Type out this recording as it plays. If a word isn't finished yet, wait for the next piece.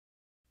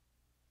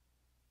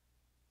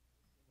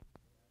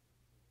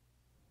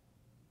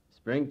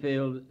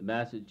Springfield,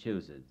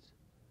 Massachusetts,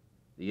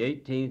 the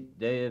 18th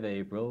day of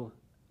April,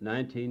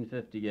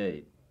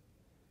 1958.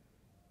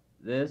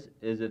 This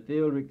is a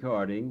field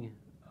recording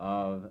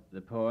of the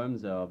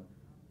poems of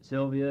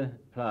Sylvia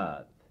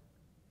Plath.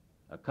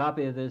 A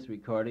copy of this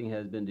recording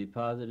has been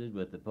deposited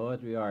with the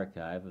Poetry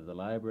Archive of the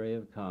Library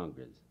of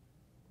Congress.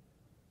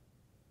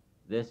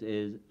 This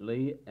is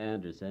Lee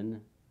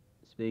Anderson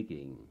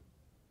speaking.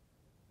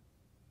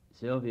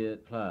 Sylvia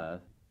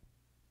Plath.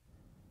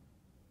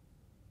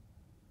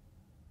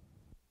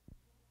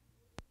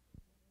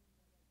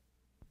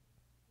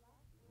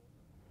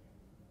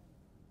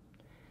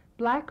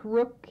 Black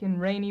rook in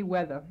rainy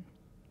weather.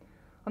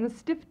 On the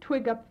stiff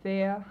twig up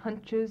there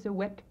hunches a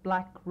wet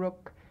black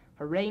rook,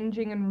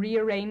 arranging and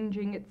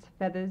rearranging its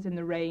feathers in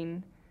the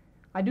rain.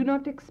 I do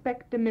not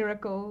expect a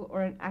miracle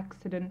or an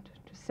accident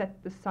to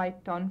set the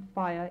sight on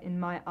fire in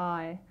my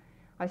eye.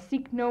 I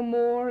seek no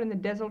more in the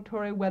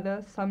desultory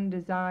weather some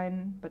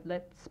design, but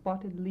let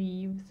spotted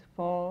leaves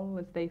fall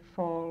as they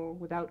fall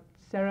without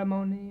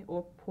ceremony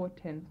or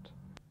portent.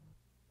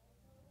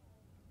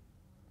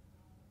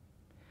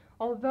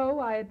 Although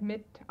I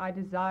admit I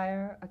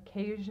desire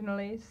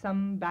occasionally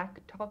some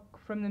back talk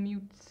from the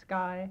mute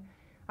sky,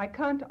 I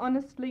can't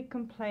honestly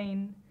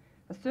complain.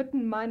 A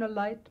certain minor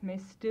light may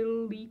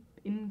still leap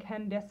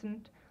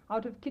incandescent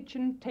out of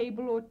kitchen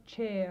table or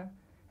chair,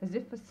 as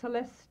if a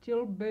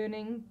celestial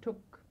burning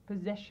took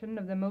possession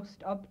of the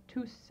most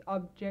obtuse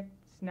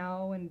objects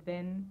now and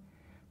then,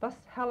 thus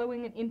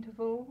hallowing an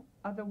interval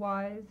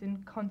otherwise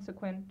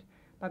inconsequent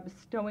by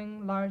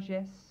bestowing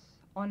largesse,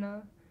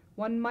 honor,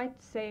 one might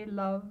say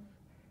love.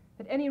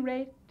 At any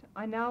rate,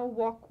 I now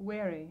walk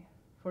wary,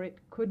 for it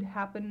could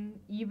happen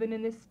even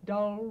in this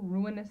dull,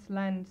 ruinous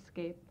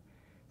landscape,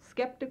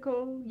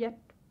 skeptical yet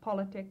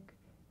politic,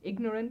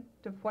 ignorant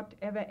of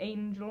whatever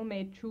angel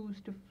may choose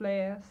to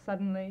flare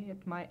suddenly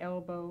at my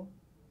elbow.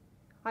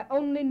 I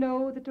only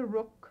know that a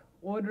rook,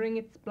 ordering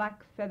its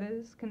black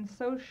feathers, can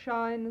so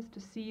shine as to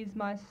seize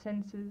my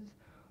senses,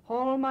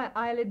 haul my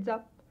eyelids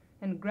up,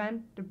 and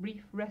grant a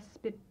brief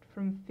respite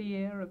from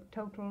fear of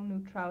total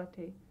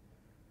neutrality.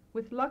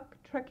 With luck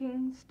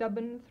trekking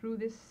stubborn through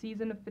this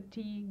season of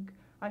fatigue,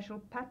 I shall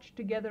patch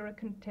together a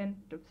content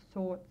of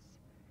sorts.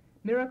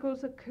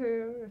 Miracles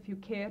occur, if you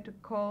care to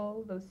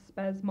call those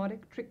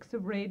spasmodic tricks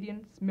of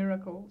radiance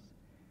miracles.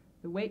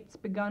 The wait's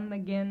begun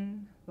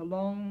again, the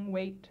long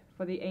wait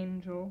for the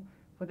angel,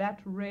 for that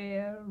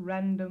rare,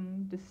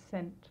 random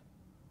descent.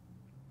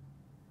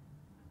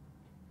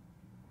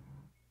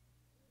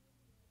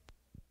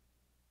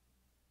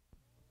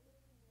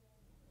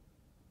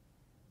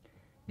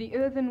 The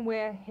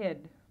earthenware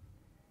head.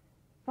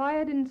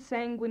 Fired in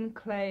sanguine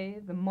clay,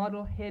 the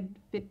model head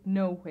fit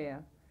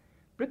nowhere.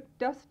 Brick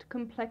dust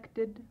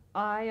complected,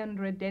 eye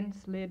under a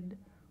dense lid,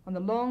 on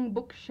the long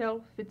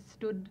bookshelf it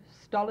stood,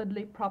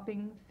 stolidly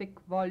propping thick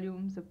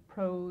volumes of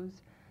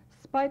prose,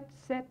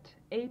 spite-set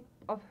ape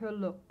of her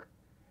look.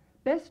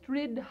 Best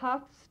rid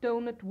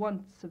hearthstone at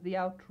once of the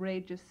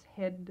outrageous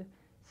head,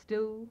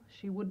 still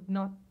she would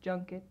not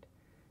junk it.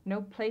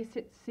 No place,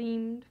 it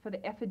seemed, for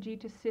the effigy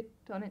to sit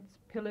on its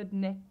pillared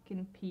neck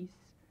in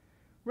peace.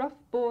 Rough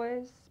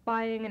boys,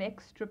 spying an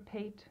extra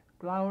pate,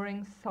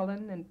 glowering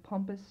sullen and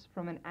pompous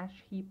from an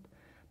ash heap,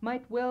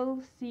 might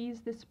well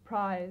seize this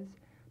prize,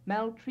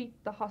 maltreat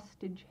the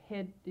hostage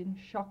head in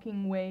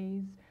shocking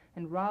ways,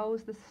 and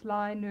rouse the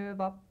sly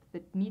nerve up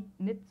that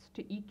knits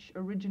to each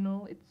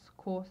original its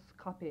coarse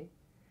copy.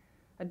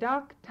 A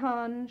dark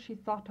tarn she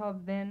thought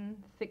of then,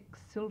 thick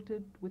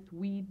silted with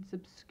weeds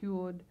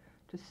obscured,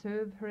 to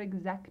serve her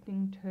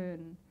exacting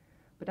turn,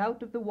 but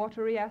out of the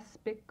watery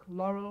aspic,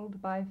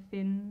 laurelled by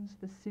fins,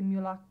 the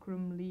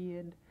simulacrum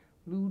leered,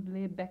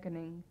 lewdly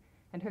beckoning,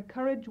 and her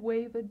courage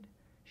wavered.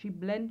 She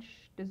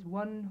blenched as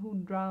one who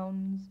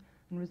drowns,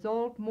 and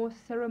resolved more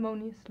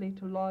ceremoniously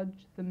to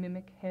lodge the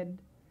mimic head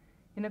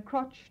in a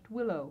crotched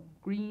willow,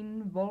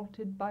 green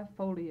vaulted by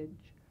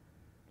foliage.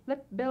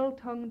 Let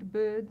bell-tongued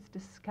birds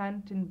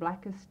descant in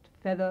blackest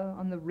feather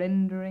on the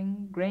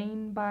rendering,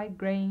 grain by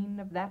grain,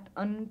 of that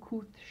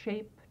uncouth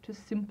shape to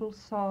simple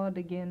sod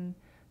again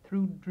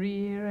through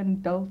drear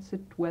and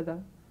dulcet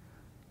weather.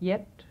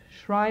 Yet,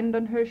 shrined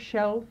on her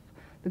shelf,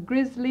 the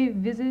grisly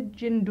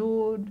visage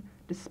endured,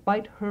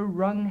 despite her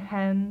wrung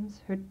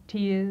hands, her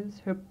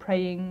tears, her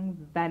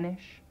praying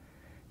vanish.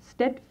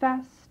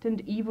 Steadfast and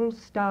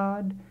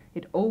evil-starred,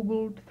 it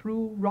ogled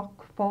through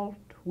rock fault,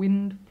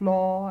 wind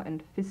flaw,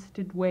 and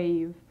fisted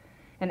wave,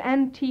 an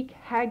antique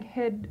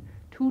haghead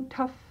too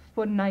tough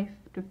for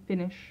knife to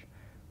finish,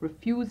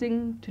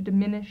 refusing to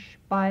diminish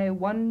by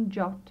one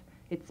jot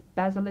its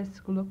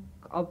basilisk look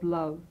of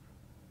love.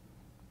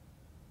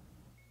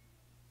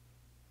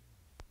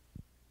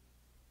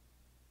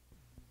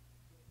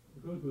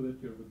 It goes with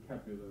it your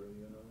vocabulary,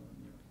 you know,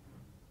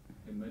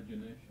 and your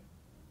imagination.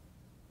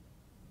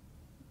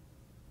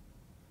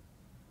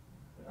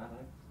 But I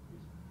like his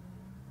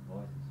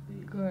voice and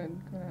speech.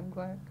 Good, good. I'm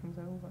glad it comes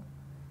over.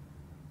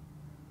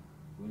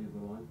 Will you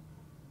go on?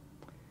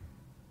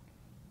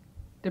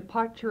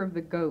 Departure of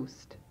the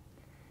ghost.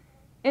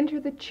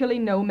 Enter the chilly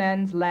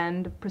no-man's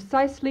land of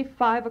precisely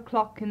 5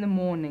 o'clock in the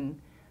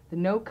morning. The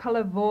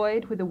no-color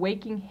void with a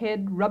waking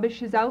head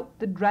rubbishes out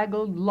the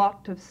draggled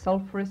lot of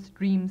sulphurous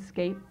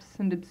dreamscapes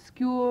and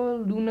obscure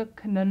lunar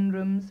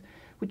conundrums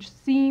which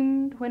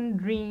seemed, when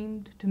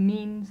dreamed, to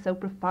mean so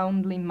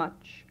profoundly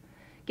much,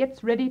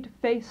 gets ready to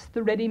face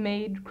the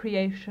ready-made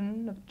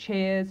creation of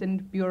chairs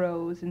and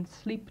bureaus and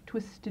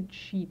sleep-twisted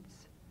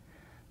sheets.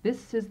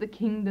 This is the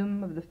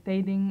kingdom of the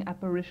fading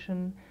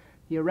apparition,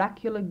 the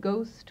oracular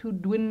ghost who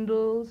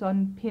dwindles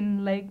on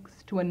pin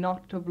legs to a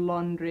knot of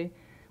laundry,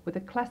 with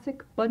a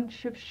classic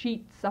bunch of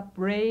sheets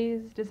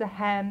upraised as a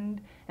hand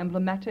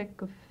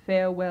emblematic of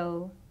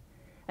farewell.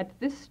 At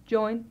this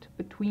joint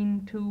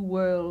between two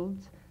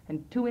worlds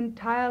and two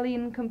entirely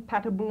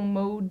incompatible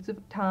modes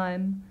of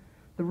time,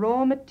 the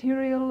raw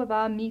material of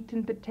our meat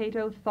and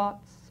potato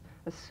thoughts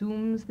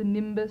assumes the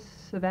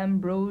nimbus of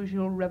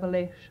ambrosial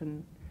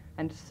revelation,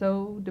 and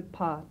so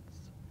departs.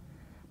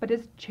 But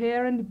as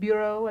chair and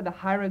bureau are the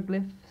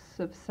hieroglyphs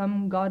of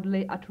some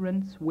godly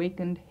utterance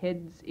wakened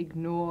heads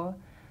ignore,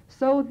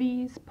 so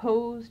these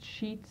posed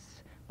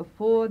sheets,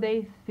 before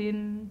they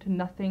thin to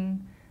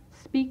nothing,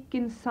 speak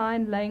in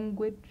sign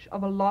language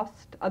of a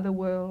lost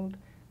otherworld,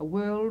 a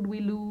world we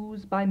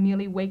lose by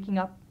merely waking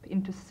up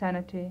into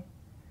sanity.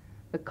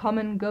 The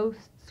common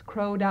ghosts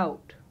crowed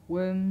out,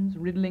 worms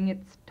riddling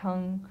its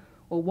tongue,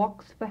 or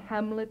walks for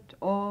Hamlet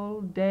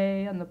all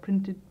day on the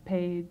printed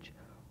page,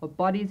 or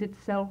bodies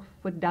itself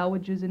for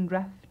dowagers in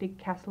draughty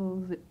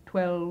castles at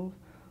 12,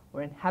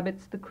 or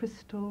inhabits the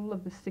crystal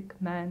of the sick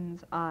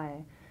man's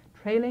eye,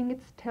 trailing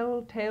its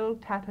telltale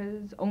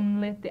tatters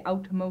only at the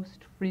outermost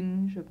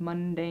fringe of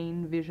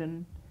mundane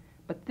vision.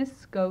 But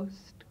this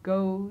ghost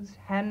goes,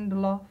 hand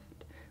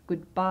aloft,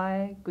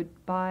 goodbye,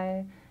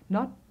 goodbye,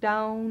 not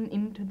down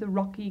into the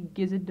rocky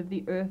gizzard of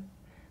the earth,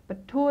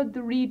 but toward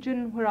the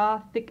region where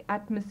our thick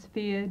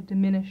atmosphere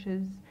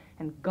diminishes,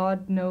 and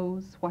God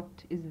knows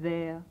what is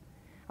there.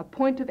 A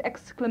point of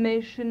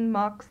exclamation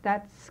marks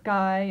that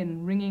sky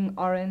in ringing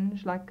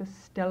orange like a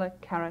stellar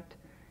carrot.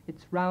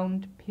 Its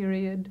round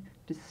period,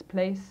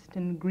 displaced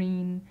and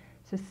green,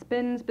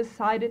 suspends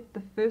beside it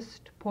the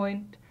first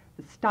point,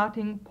 the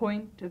starting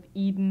point of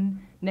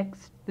Eden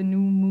next the new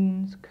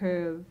moon's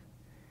curve.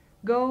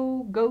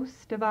 Go,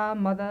 ghost of our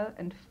mother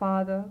and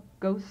father,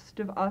 ghost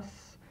of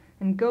us,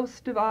 and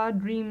ghost of our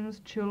dreams'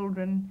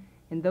 children,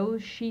 in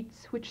those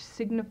sheets which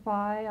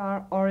signify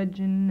our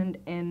origin and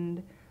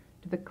end,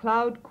 to the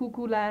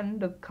cloud-cuckoo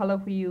land of color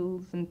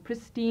wheels and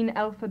pristine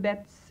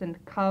alphabets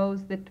and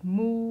cows that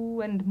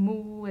moo and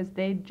moo as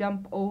they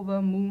jump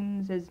over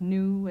moons as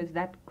new as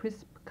that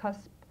crisp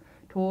cusp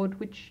toward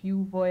which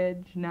you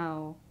voyage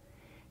now.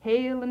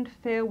 Hail and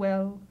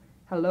farewell,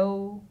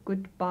 hello,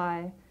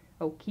 goodbye,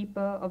 O keeper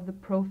of the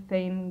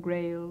profane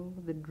grail,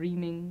 the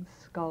dreaming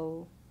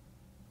skull.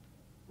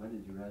 When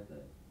did you write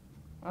that?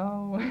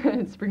 Oh,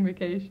 spring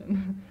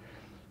vacation.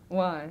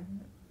 Why?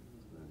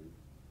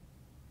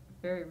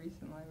 Very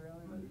recently,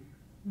 really.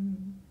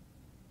 Mm-hmm.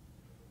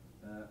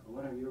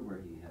 What are your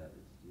working habits?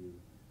 Do you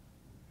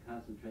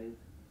concentrate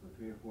for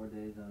 3 or 4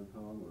 days on a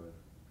poem, or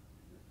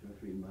 2 or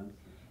 3 months?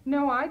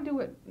 No, I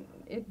do it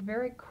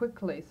very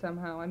quickly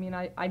somehow. I mean,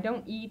 I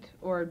don't eat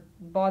or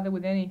bother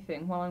with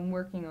anything while I'm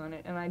working on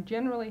it, and I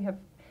generally have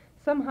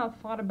somehow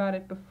thought about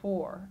it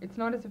before. It's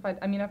not as if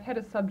I mean, I've had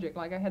a subject,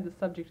 like I had the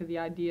subject of the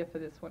idea for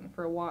this one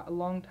for a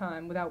long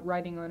time without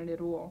writing on it at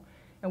all.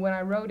 And when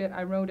I wrote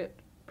it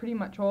pretty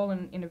much all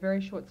in a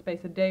very short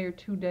space, a day or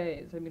 2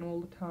 days, I mean,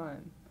 all the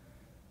time.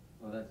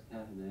 Well, that's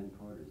Captain Ann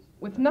Porter's.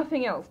 With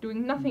nothing else,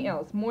 doing nothing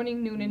else,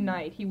 morning, noon, and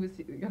night, he was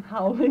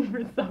howling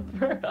for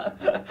supper,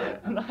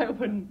 and I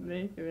wouldn't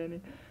make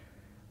him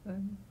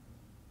any.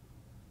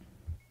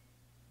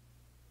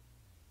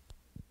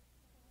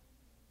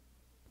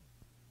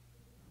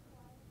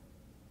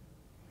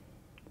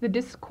 The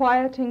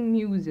disquieting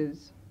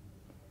muses.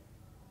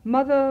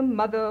 Mother,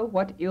 mother,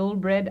 what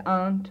ill-bred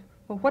aunt,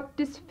 or what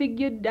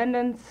disfigured and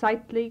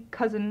unsightly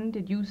cousin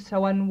did you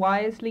so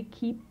unwisely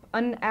keep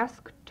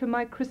unasked to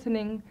my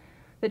christening,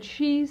 that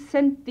she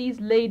sent these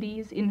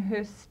ladies in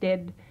her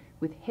stead,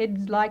 with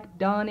heads like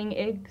darning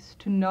eggs,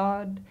 to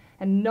nod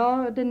and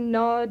nod and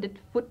nod at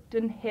foot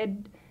and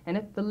head, and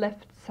at the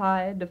left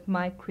side of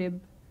my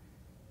crib?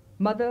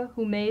 Mother,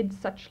 who made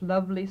such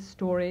lovely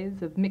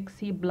stories of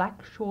Mixie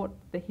Blackshort,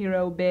 the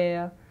hero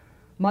bear,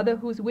 mother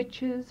whose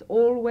witches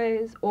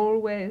always,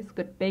 always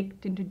got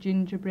baked into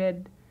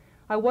gingerbread,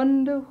 I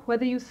wonder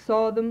whether you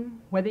saw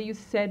them, whether you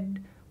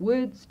said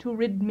words to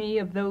rid me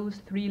of those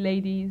 3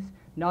 ladies,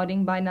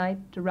 nodding by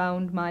night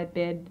around my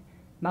bed,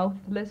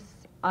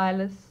 mouthless,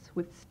 eyeless,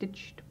 with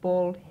stitched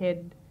bald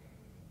head.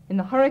 In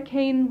the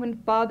hurricane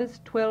when father's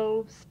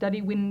 12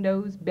 study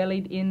windows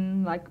bellied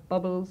in like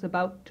bubbles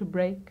about to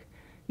break,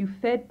 you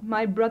fed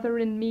my brother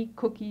and me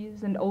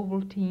cookies and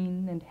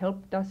Ovaltine, and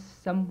helped us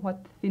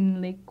somewhat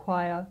thinly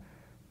choir,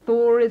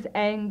 Thor is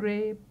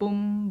angry,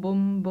 boom,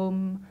 boom,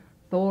 boom,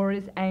 Thor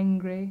is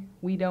angry,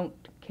 we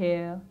don't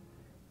care.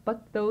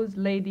 But those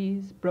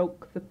ladies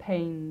broke the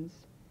panes.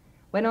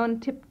 When on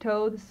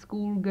tiptoe the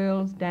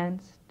schoolgirls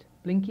danced,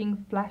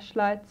 blinking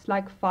flashlights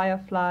like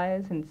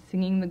fireflies and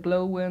singing the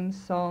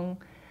glowworm's song.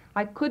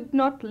 I could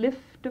not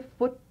lift a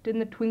foot in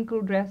the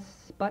twinkle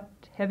dress, but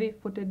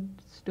heavy-footed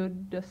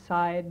stood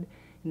aside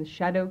in the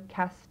shadow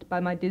cast by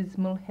my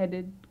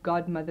dismal-headed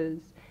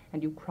godmothers,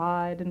 and you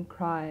cried and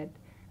cried,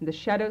 and the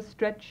shadow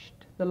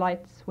stretched, the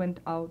lights went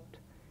out.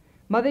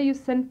 Mother, you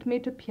sent me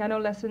to piano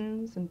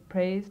lessons and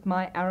praised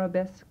my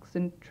arabesques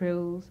and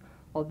trills,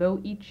 although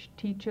each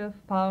teacher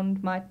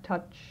found my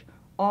touch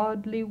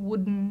oddly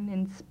wooden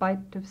in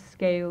spite of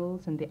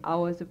scales and the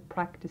hours of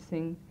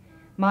practicing,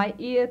 my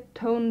ear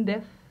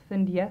tone-deaf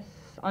and yes,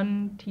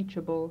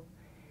 unteachable.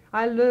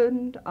 I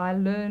learned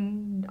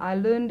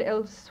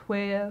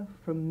elsewhere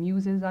from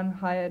muses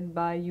unhired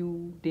by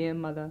you, dear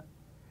mother.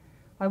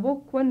 I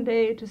woke one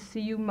day to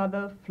see you,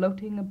 mother,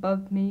 floating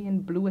above me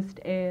in bluest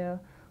air,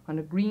 on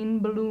a green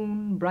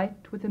balloon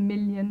bright with a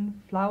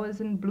million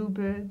flowers and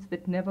bluebirds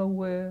that never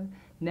were,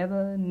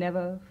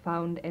 never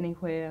found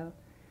anywhere.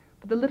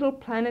 But the little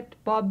planet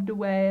bobbed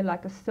away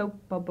like a soap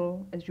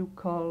bubble as you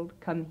called,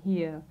 "Come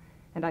here,"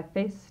 and I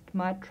faced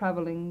my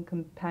traveling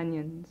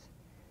companions.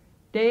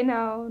 Day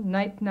now,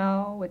 night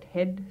now, at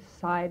head,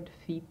 side,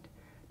 feet,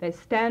 they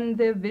stand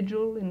their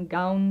vigil in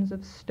gowns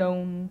of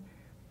stone,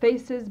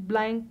 faces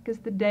blank as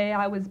the day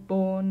I was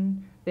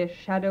born, their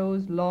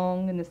shadows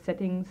long in the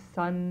setting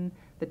sun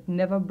that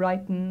never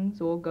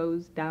brightens or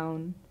goes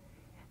down.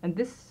 And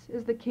this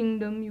is the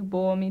kingdom you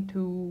bore me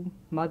to,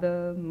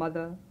 mother,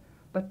 mother,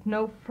 but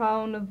no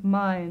frown of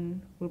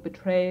mine will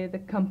betray the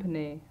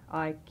company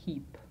I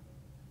keep.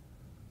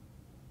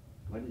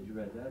 When did you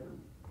write that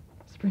one?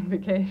 Spring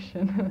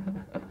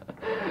vacation.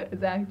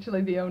 It's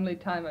actually the only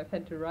time I've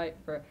had to write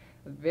for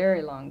a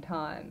very long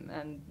time,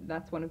 and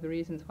that's one of the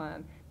reasons why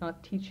I'm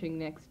not teaching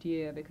next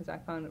year, because I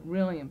found it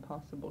really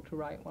impossible to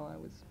write while I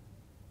was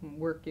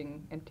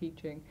working and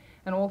teaching.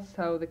 And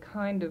also the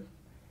kind of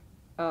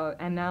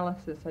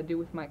analysis I do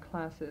with my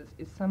classes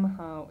is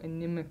somehow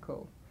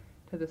inimical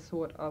to the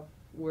sort of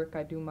work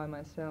I do by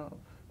myself.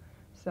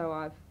 So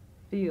I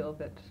feel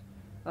that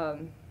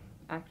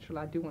actually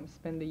I do want to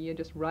spend a year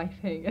just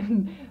writing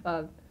and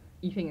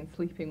eating and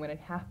sleeping when it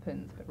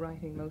happens, but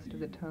writing most of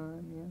the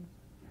time, yeah.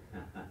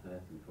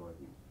 That's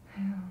important.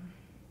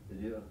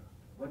 Yeah.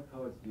 What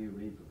poets do you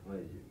read for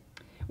pleasure?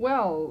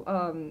 Well,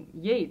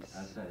 Yeats.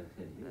 Outside of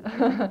Ted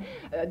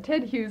Hughes.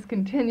 Ted Hughes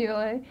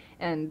continually,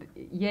 and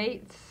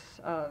Yeats,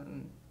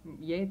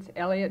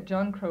 Eliot,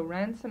 John Crow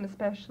Ransom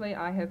especially.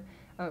 I have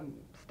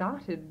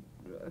started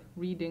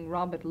reading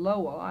Robert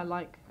Lowell. I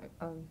like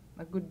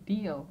a good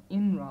deal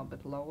in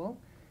Robert Lowell.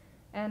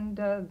 And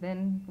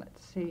then,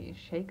 let's see,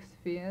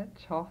 Shakespeare,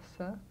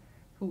 Chaucer,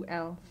 who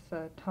else?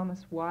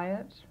 Thomas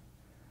Wyatt.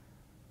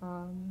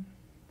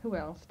 Who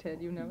else,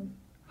 Ted, you know?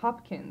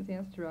 Hopkins,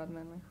 yes, Gerard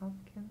Manley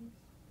Hopkins.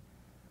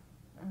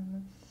 And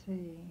let's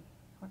see,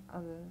 what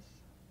others?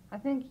 I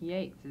think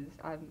Yeats is,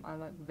 I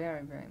like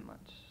very, very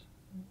much,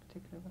 in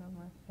particular one of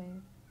my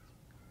favorites.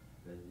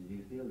 Do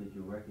you feel that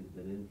your work has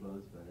been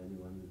influenced by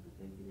anyone in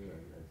particular?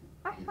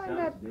 I find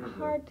that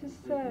hard to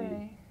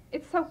say.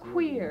 It's so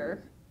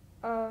queer.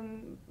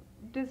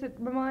 Does it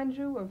remind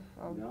you of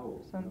something?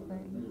 No,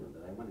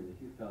 I wondered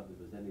if you felt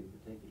there was any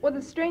particular... Well,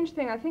 the strange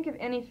thing, I think of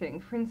anything,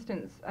 for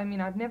instance, I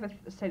mean, I'd never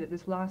say that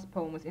this last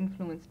poem was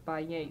influenced by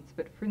Yeats,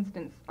 but for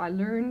instance, I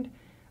learned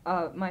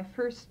my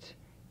first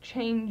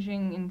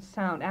changing in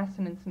sound,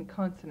 assonance and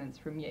consonants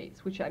from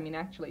Yeats, which I mean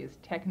actually is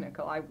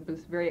technical. I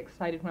was very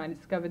excited when I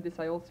discovered this.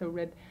 I also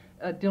read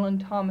Dylan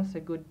Thomas a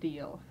good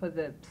deal for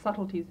the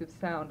subtleties of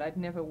sound. I'd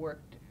never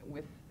worked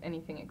with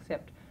anything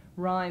except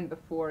rhyme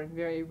before, and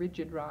very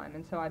rigid rhyme,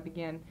 and so I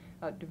began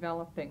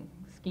developing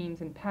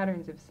schemes and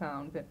patterns of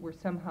sound that were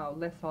somehow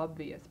less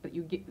obvious, but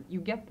you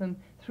get them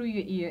through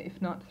your ear,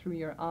 if not through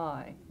your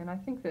eye. And I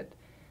think that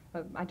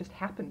I just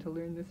happened to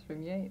learn this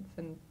from Yeats,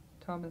 and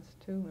Thomas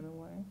too, in a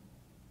way.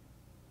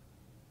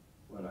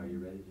 Well, are you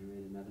ready to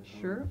read another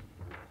poem? Sure.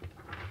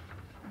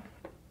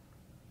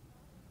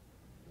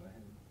 Go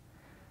ahead.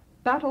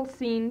 Battle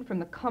scene from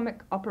the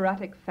comic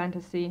operatic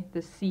fantasy,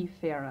 The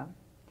Seafarer.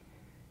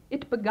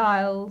 It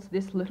beguiles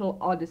this little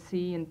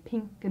odyssey in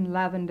pink and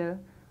lavender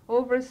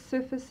over a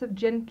surface of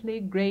gently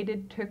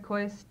graded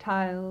turquoise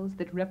tiles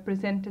that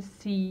represent a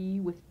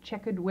sea with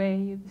checkered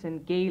waves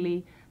and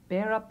gaily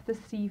bear up the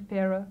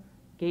seafarer,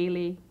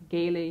 gaily,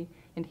 gaily,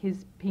 in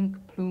his pink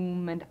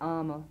plume and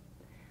armor.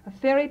 A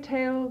fairy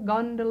tale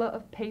gondola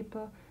of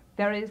paper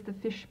ferries the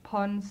fish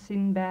pond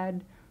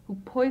Sinbad, who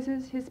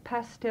poises his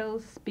pastel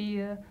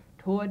spear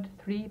toward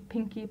three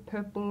pinky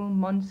purple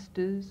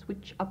monsters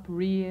which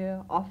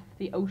uprear off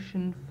the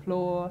ocean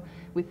floor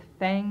with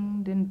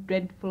fanged and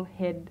dreadful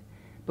head.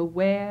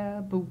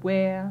 Beware,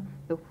 beware,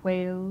 the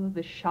whale,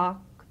 the shark,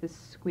 the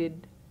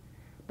squid.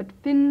 But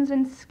fins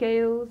and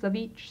scales of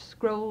each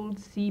scrolled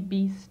sea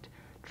beast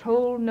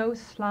troll no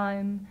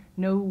slime,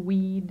 no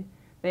weed.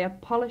 They are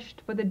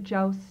polished for the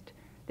joust.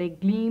 They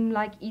gleam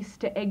like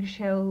Easter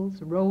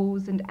eggshells,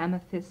 rose and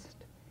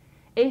amethyst.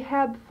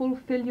 Ahab,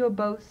 fulfill your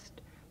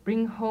boast.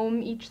 Bring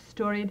home each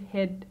storied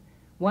head.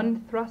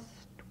 One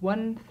thrust,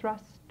 one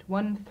thrust,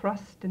 one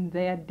thrust, and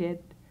they are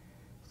dead.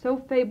 So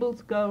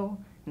fables go,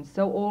 and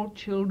so all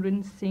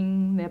children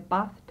sing their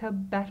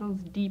bathtub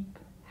battles deep,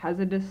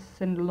 hazardous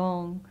and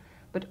long.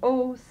 But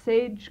oh,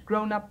 sage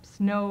grown-ups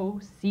know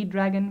sea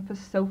dragon for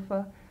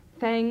sofa,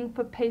 fang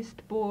for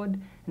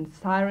pasteboard, and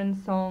siren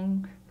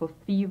song for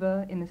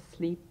fever in a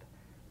sleep.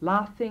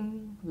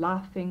 Laughing,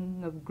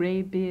 laughing of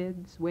grey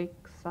beards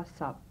wakes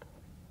us up.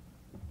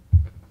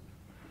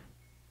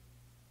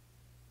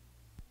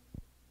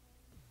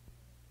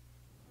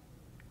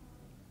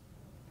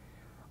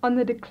 On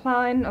the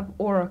decline of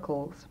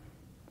oracles.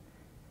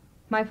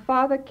 My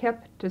father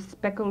kept a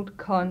speckled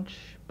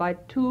conch by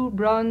two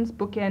bronze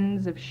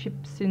bookends of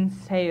ships in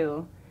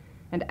sail,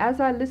 and as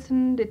I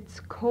listened its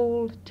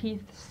cold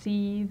teeth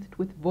seethed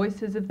with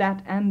voices of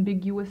that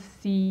ambiguous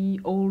sea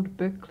old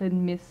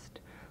Birkeland missed,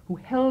 who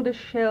held a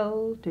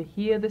shell to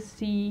hear the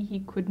sea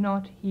he could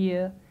not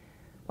hear.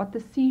 What the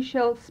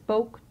seashell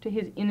spoke to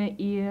his inner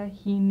ear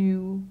he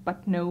knew,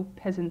 but no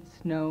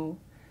peasants know.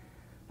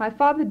 My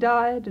father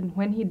died, and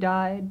when he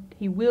died,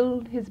 he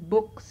willed his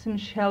books and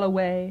shell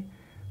away.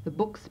 The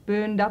books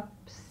burned up,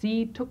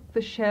 sea took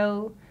the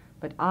shell,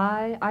 but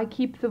I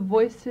keep the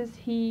voices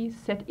he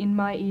set in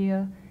my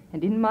ear,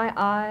 and in my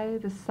eye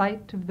the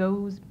sight of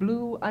those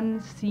blue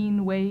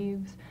unseen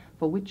waves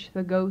for which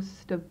the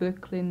ghost of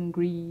Birkeland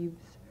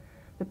grieves.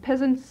 The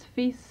peasants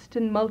feast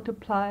and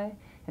multiply,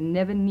 and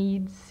never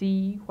need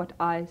see what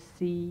I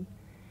see.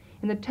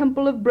 In the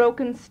temple of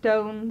broken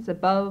stones,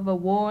 above a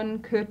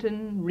worn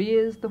curtain,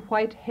 rears the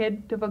white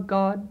head of a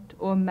god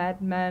or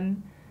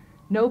madman.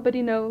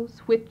 Nobody knows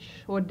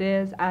which or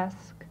dares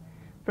ask.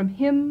 From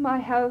him I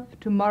have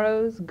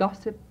tomorrow's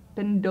gossip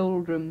and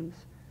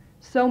doldrums.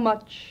 So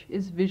much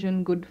is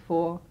vision good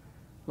for.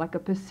 Like a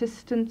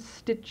persistent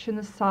stitch in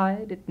the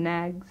side, it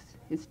nags,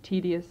 is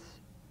tedious.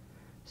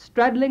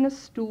 Straddling a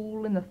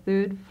stool in the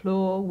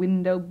third-floor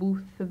window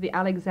booth of the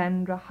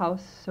Alexandra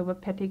house of a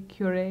petty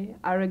cure,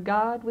 I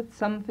regard with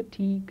some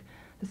fatigue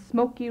the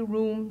smoky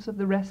rooms of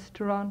the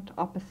restaurant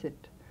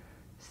opposite.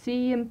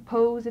 See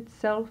impose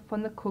itself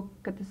on the cook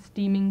at the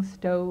steaming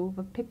stove,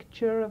 a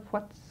picture of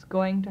what's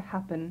going to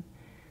happen.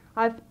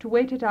 I've to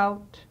wait it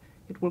out.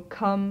 It will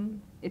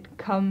come. It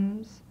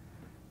comes.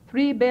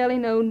 3 barely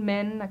known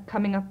men are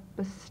coming up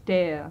a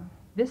stair.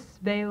 This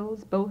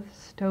veils both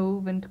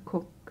stove and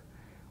cook.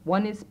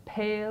 One is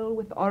pale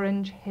with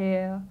orange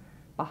hair.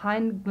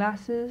 Behind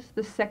glasses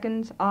the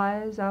second's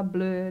eyes are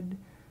blurred.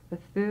 The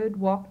third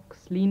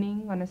walks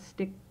leaning on a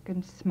stick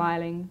and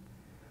smiling.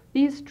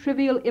 These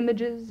trivial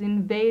images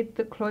invade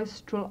the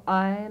cloistral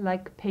eye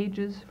like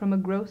pages from a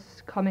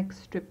gross comic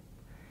strip.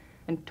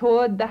 And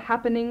toward the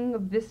happening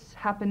of this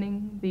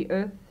happening the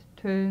earth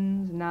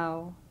turns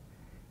now.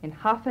 In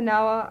half an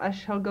hour I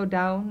shall go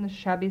down the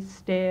shabby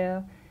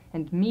stair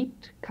and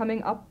meet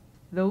coming up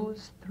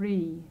those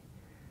 3.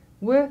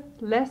 Worth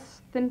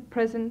less than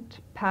present,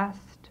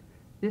 past,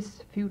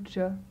 this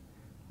future,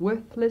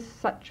 worthless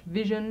such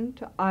vision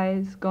to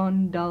eyes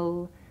gone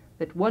dull,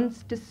 that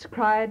once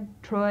descried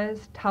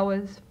Troy's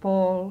towers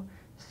fall,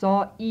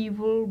 saw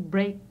evil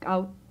break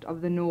out of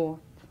the north.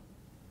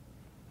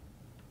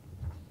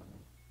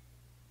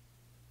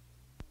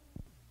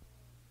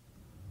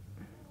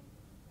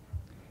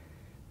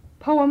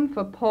 Poem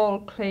for Paul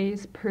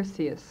Clay's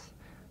Perseus,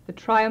 the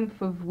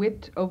triumph of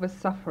wit over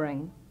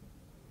suffering.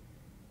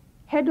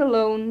 Head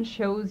alone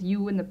shows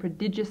you in the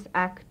prodigious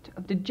act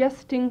of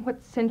digesting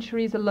what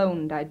centuries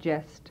alone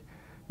digest,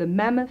 the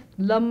mammoth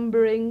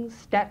lumbering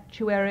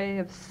statuary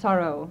of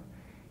sorrow,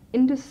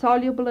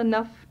 indissoluble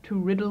enough to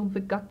riddle the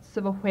guts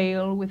of a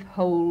whale with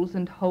holes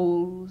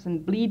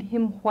and bleed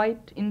him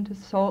white into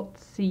salt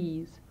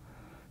seas.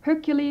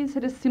 Hercules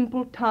had a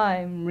simple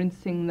time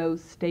rinsing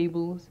those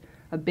stables.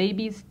 A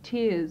baby's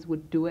tears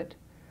would do it.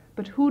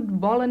 But who'd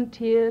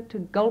volunteer to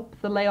gulp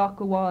the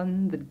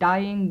Laocoon, the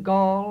dying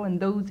Gaul, and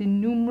those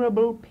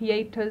innumerable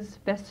pietas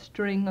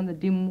festering on the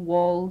dim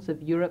walls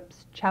of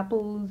Europe's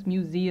chapels,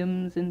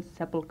 museums, and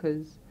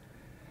sepulchres?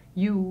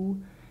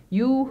 You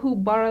who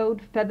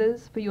borrowed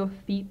feathers for your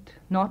feet,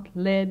 not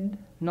lead,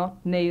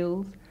 not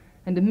nails,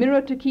 and a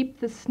mirror to keep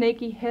the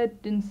snaky head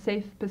in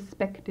safe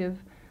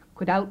perspective,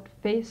 could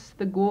outface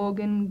the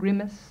Gorgon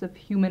grimace of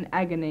human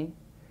agony.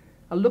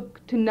 A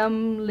look to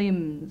numb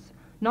limbs,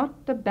 not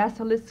a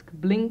basilisk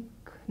blink,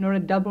 nor a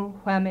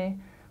double whammy,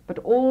 but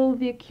all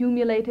the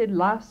accumulated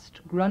last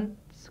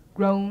grunts,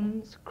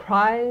 groans,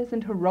 cries,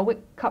 and heroic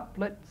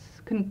couplets,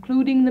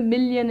 concluding the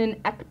million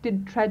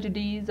enacted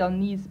tragedies on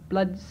these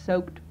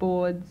blood-soaked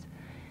boards,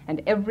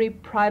 and every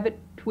private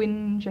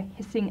twinge a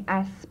hissing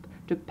asp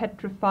to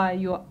petrify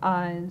your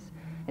eyes,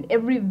 and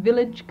every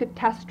village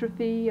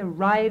catastrophe a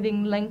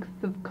writhing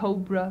length of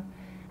cobra,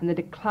 and the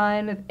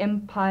decline of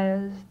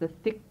empires the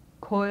thick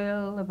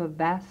coil of a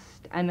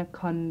vast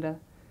anaconda.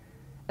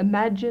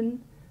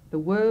 Imagine the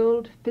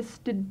world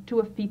fisted to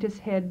a fetus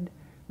head,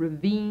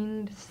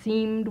 ravined,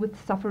 seamed with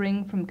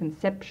suffering from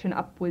conception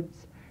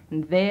upwards,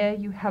 and there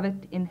you have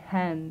it in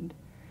hand.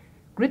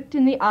 Grit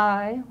in the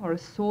eye or a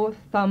sore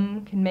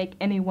thumb can make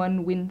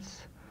anyone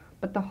wince,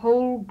 but the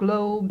whole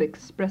globe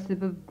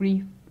expressive of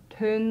grief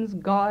turns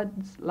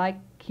gods like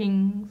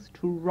kings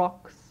to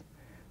rocks.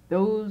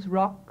 Those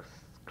rocks,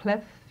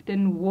 cleft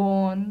and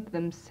worn,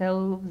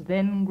 themselves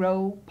then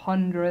grow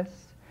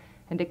ponderous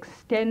and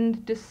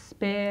extend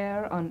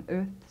despair on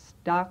earth's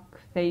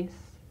dark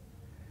face.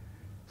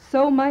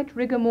 So might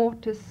rigor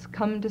mortis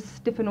come to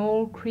stiffen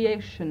all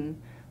creation,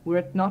 were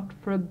it not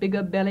for a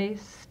bigger belly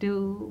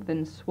still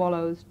than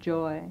swallow's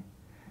joy.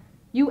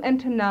 You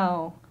enter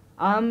now,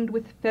 armed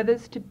with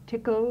feathers to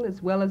tickle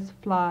as well as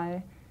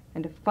fly,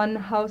 and a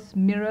fun-house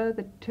mirror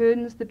that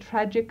turns the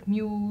tragic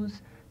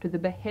muse to the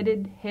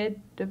beheaded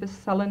head of a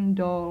sullen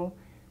doll,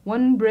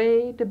 one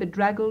braid a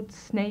bedraggled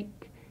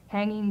snake,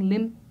 hanging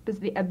limp as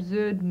the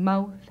absurd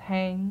mouth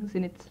hangs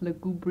in its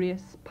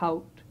lugubrious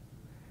pout.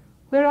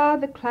 Where are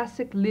the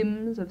classic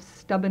limbs of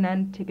stubborn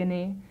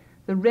Antigone,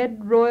 the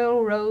red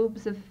royal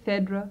robes of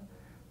Phaedra,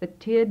 the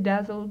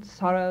tear-dazzled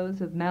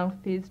sorrows of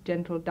Malfi's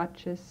gentle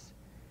duchess?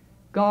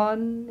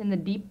 Gone in the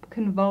deep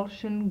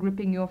convulsion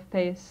gripping your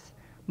face,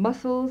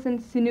 muscles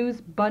and sinews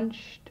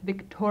bunched,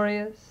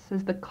 victorious,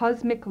 as the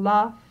cosmic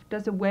laugh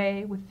does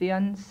away with the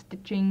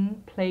unstitching,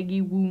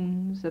 plaguey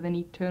wounds of an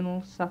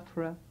eternal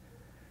sufferer.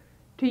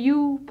 To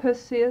you,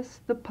 Perseus,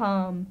 the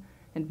palm,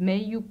 and may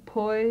you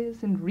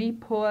poise and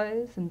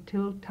repoise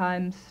until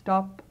time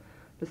stop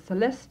the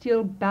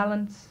celestial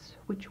balance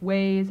which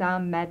weighs our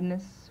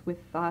madness with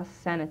our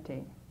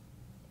sanity.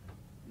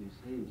 You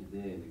seem to be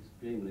an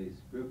extremely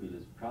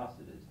scrupulous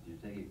prosthetist. Do you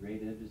take a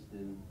great interest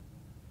in...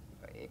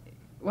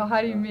 Well,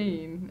 how do you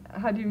mean?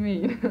 How do you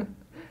mean?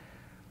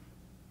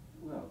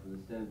 Well, from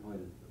the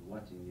standpoint of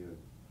watching your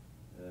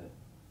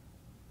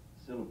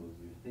syllables,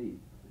 your feet,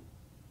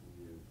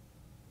 your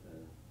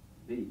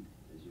beat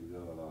as you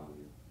go along.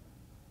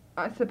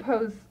 I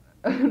suppose,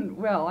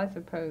 well, I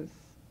suppose,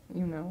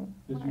 you know.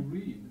 Does she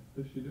read?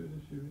 Does she do it?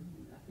 Does she read?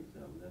 I think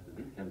so. The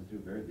beat comes through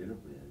very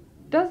beautifully.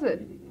 Does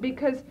it?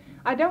 Because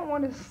I don't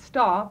want to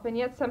stop, and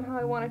yet somehow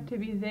I want it to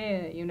be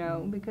there, you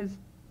know, because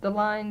the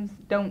lines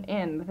don't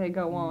end, they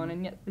go on,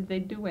 and yet they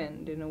do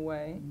end in a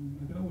way.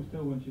 You can always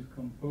tell when she's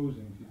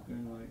composing, she's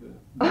doing like this.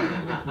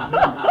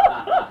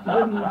 She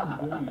doesn't know what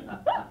she's doing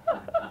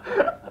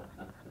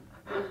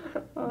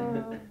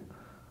it.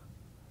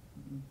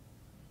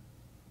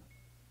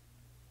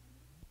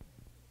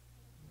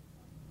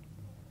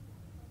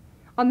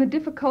 On the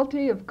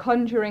difficulty of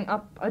conjuring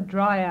up a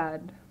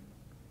dryad.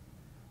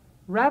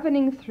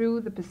 Ravening through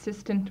the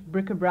persistent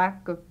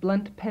bric-a-brac of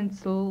blunt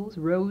pencils,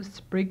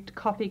 rose-sprigged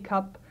coffee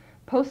cup,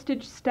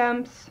 postage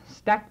stamps,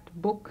 stacked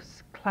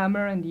books,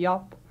 clamor and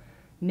yop,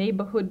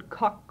 neighborhood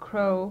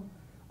cock-crow,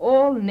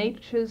 all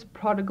nature's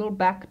prodigal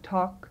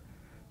back-talk,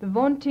 the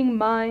vaunting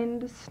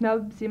mind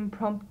snubs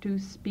impromptu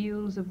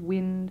spiels of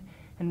wind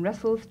and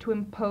wrestles to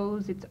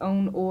impose its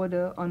own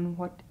order on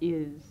what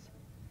is.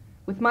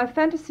 With my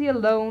fantasy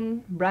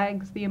alone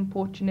brags the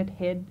importunate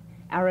head,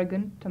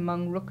 arrogant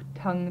among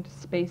rook-tongued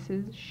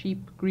spaces,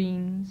 sheep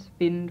greens,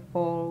 finned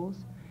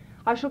falls.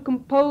 I shall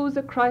compose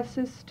a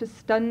crisis to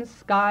stun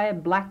sky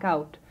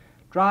blackout,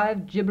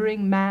 drive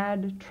gibbering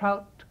mad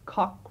trout,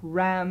 cock,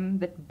 ram,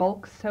 that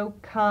bulk so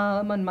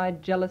calm on my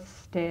jealous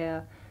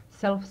stare,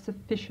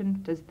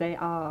 self-sufficient as they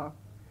are.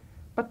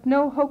 But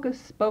no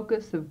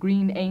hocus-pocus of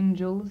green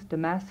angels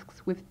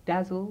damasks with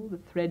dazzle the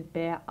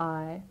threadbare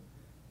eye.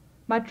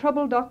 My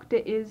trouble, doctor,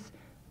 is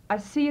I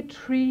see a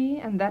tree,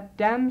 and that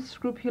damn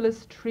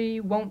scrupulous tree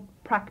won't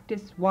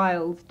practice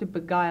wiles to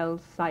beguile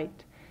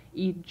sight,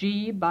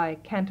 e.g. by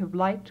cant of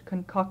light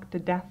concoct a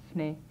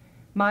Daphne.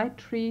 My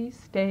tree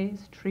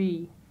stays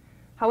tree.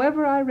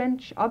 However I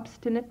wrench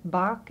obstinate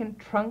bark and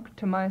trunk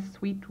to my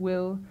sweet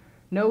will,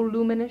 no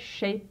luminous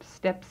shape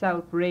steps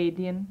out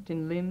radiant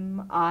in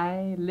limb,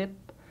 eye,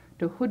 lip,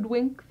 to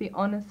hoodwink the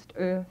honest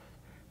earth,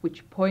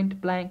 which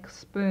point-blank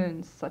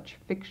spurns such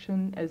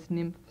fiction as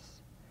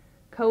nymphs.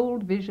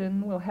 Cold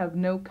vision will have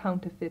no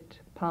counterfeit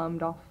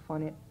palmed off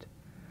on it.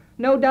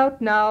 No doubt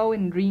now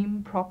in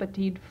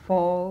dream-propertied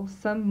fall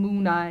some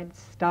moon-eyed,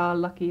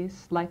 star-lucky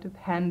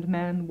sleight-of-hand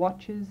man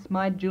watches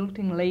my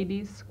jilting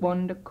lady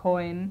squander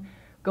coin,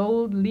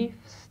 gold-leaf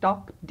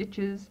stocked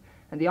ditches,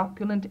 and the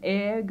opulent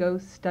air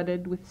goes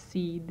studded with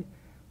seed,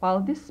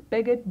 while this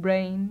beggared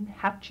brain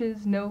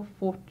hatches no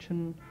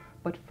fortune,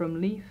 but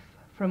from leaf,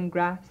 from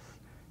grass,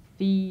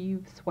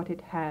 thieves what it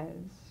has.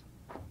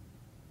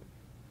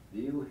 Do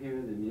you hear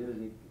the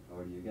music,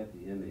 or do you get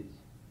the image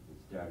in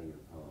starting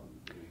a poem?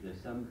 Is there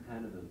some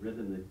kind of a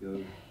rhythm that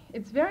goes...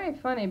 It's very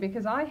funny,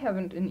 because I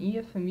haven't an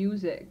ear for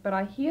music, but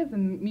I hear the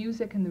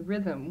music and the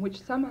rhythm,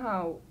 which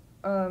somehow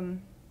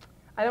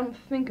I don't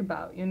think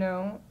about, you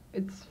know?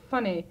 It's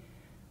funny.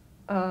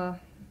 I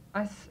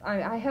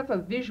have a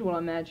visual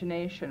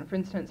imagination. For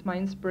instance, my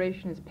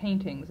inspiration is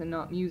paintings and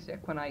not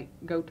music when I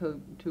go to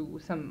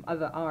some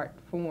other art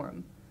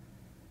form.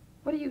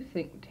 What do you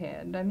think,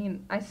 Ted? I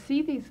mean, I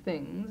see these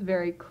things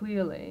very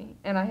clearly,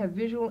 and I have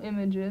visual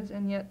images,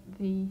 and yet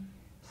the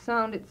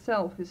sound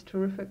itself is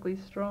terrifically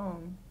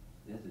strong.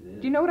 Yes, it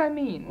is. Do you know what I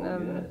mean? Oh, yes,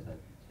 I can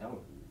tell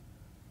from you.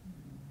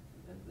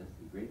 That's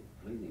the great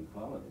pleasing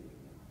quality of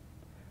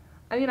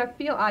it. I mean, I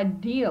feel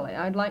ideally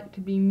I'd like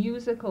to be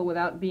musical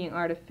without being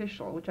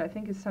artificial, which I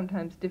think is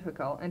sometimes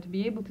difficult, and to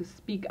be able to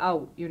speak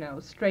out, you know,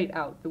 straight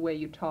out the way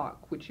you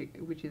talk, which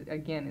is,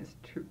 again, is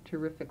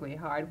terrifically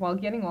hard, while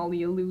getting all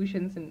the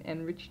illusions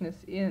and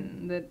richness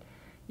in that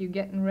you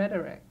get in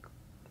rhetoric,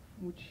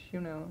 which, you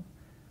know,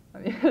 I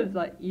mean, it's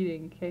like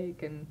eating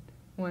cake and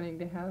wanting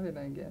to have it,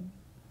 I guess.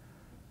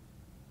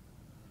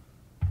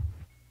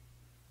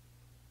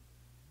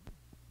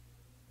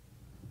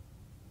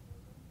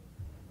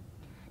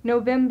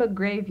 November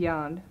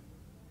graveyard.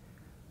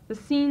 The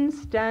scene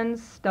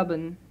stands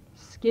stubborn.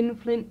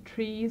 Skinflint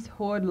trees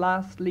hoard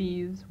last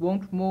leaves,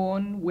 won't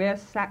mourn, wear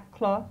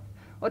sackcloth,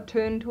 or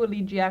turn to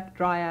elegiac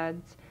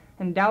dryads,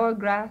 and dour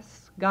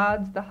grass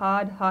guards the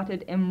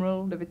hard-hearted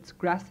emerald of its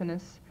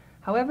grassiness,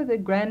 however the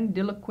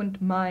grandiloquent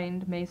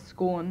mind may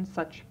scorn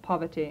such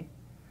poverty.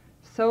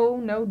 So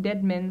no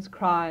dead men's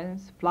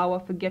cries, flower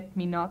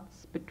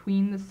forget-me-nots,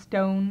 between the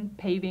stone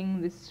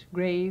paving this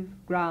grave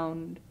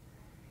ground.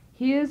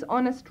 Here's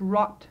honest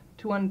rot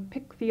to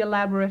unpick the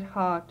elaborate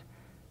heart,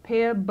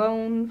 pare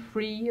bone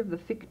free of the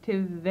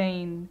fictive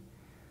vein.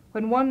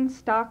 When one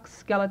stark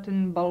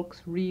skeleton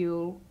bulks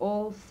real,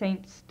 all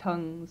saints'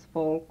 tongues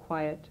fall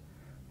quiet.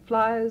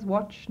 Flies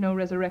watch no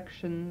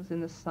resurrections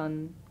in the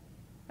sun.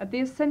 At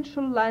the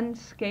essential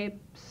landscape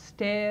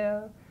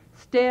stare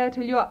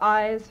till your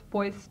eyes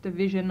foist a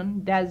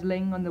vision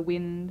dazzling on the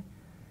wind.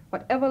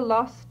 Whatever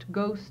lost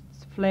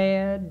ghosts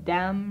flare,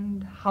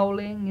 damned,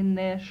 howling in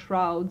their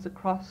shrouds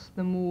across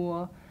the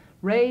moor,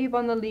 rave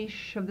on the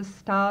leash of the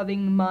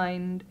starving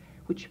mind,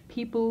 which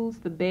peoples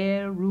the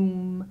bare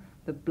room,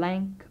 the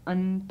blank,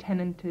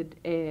 untenanted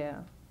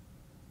air.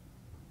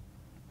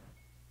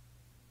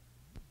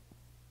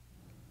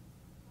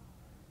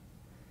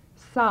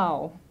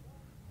 Sow.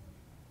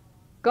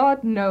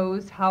 God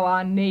knows how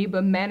our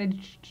neighbor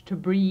managed to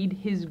breed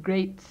his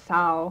great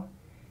sow.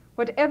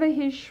 Whatever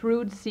his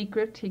shrewd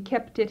secret, he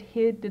kept it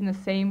hid in the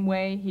same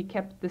way he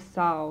kept the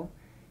sow,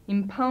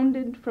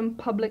 impounded from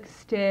public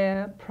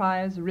stare,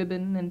 prize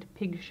ribbon, and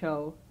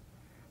pig-show.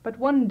 But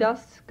one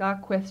dusk our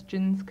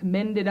questions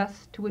commended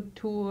us to a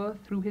tour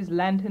through his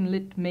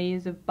lantern-lit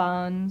maze of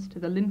barns to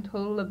the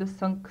lintel of the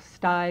sunk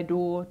sty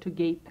door to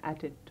gape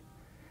at it.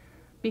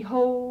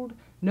 Behold,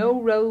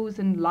 no rose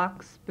and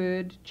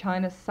larkspurred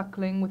china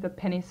suckling with a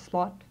penny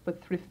slot for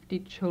thrifty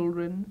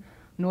children,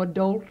 nor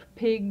dolt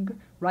pig,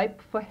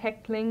 ripe for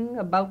heckling,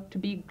 about to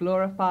be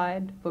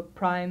glorified for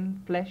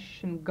prime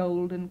flesh and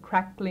golden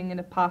crackling in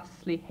a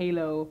parsley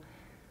halo,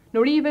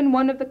 nor even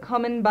one of the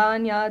common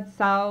barnyard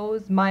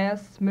sows,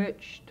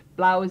 mire-smirched,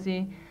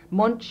 blousy,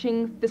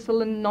 munching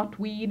thistle and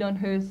knotweed on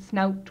her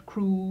snout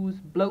cruise,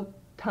 bloat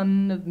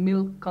ton of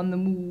milk on the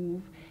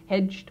move,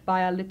 hedged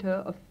by a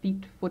litter of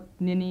feet-foot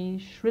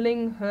ninnies,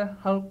 shrilling her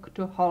hulk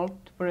to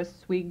halt for a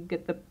swig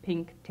at the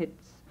pink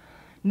tits.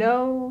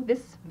 No,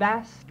 this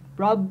vast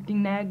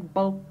Brobdingnag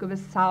bulk of a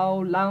sow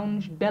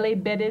lounged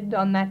belly-bedded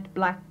on that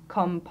black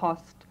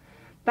compost,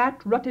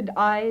 fat rutted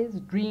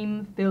eyes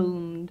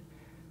dream-filmed.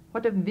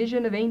 What a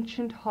vision of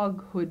ancient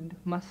hoghood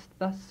must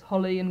thus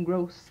wholly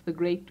engross the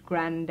great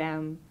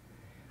grandam.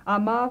 Our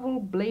marvel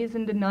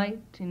blazoned a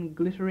night in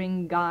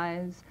glittering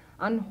guise,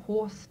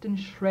 unhorsed and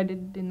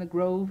shredded in the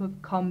grove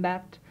of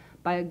combat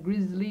by a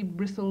grisly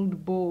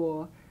bristled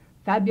boar,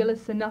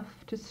 fabulous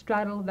enough to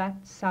straddle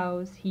that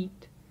sow's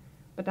heat.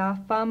 But our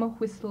farmer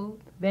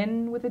whistled,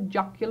 then with a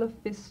jocular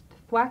fist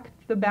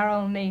thwacked the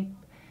barrel nape,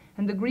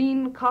 and the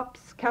green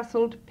copse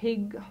castled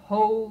pig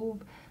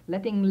hove,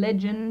 letting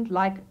legend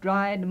like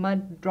dried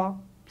mud drop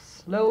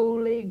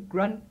slowly,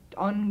 grunt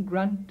on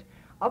grunt,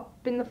 up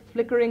in the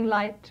flickering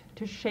light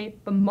to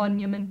shape a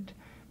monument,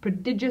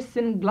 prodigious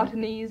in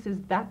gluttonies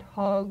as that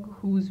hog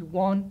whose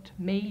want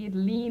made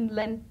lean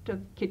lent of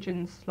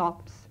kitchen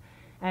slops,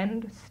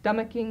 and,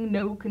 stomaching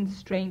no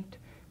constraint,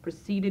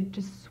 proceeded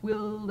to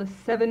swill the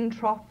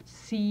seven-troughed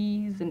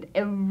seas and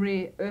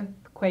every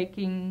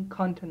earth-quaking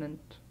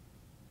continent.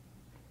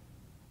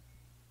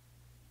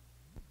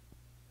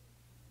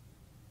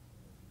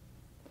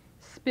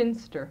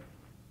 Spinster.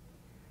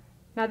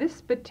 Now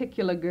this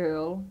particular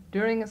girl,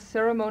 during a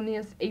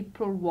ceremonious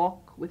April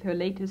walk with her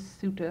latest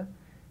suitor,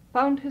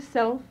 found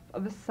herself,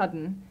 of a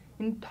sudden,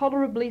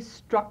 intolerably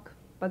struck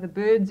by the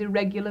birds'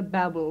 irregular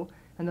babble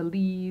and the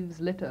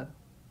leaves' litter.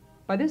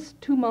 By this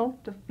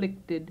tumult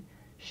afflicted,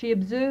 she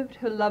observed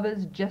her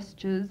lover's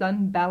gestures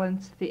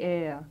unbalance the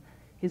air,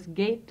 his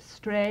gait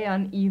stray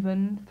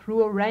uneven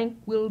through a rank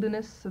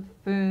wilderness of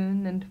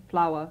fern and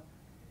flower.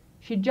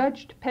 She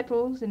judged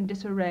petals in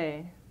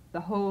disarray,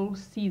 the whole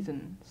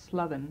season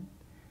sloven.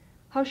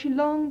 How she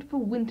longed for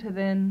winter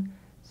then,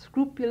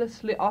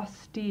 scrupulously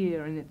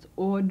austere in its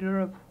order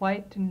of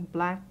white and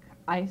black,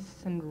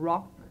 ice and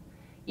rock,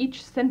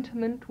 each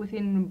sentiment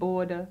within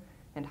border,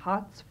 and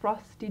heart's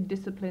frosty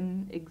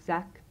discipline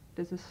exact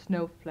as a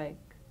snowflake.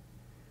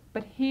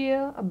 But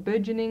here a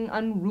burgeoning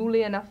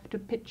unruly enough to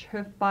pitch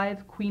her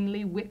 5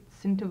 queenly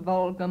wits into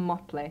vulgar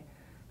motley,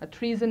 a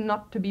treason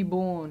not to be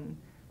borne,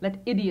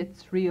 let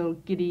idiots reel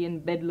giddy in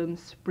bedlam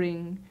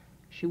spring,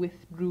 she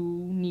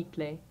withdrew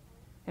neatly,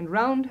 and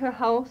round her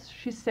house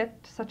she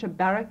set such a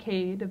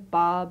barricade of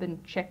barb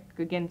and check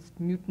against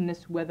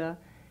mutinous weather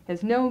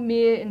as no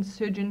mere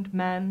insurgent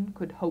man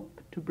could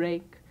hope to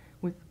break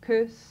with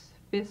curse,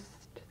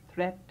 fist,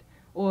 threat,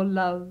 or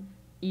love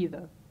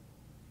either.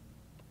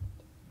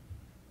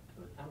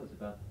 Tell us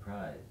about the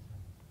prize.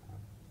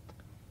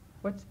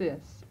 What's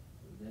this?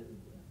 Didn't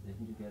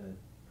you get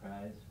a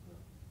prize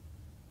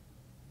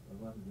for,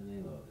 what was the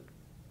name of it?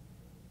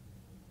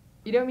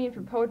 You don't mean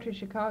for Poetry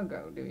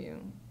Chicago, do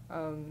you?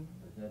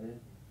 Is that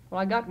it? Well,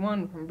 I got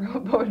one from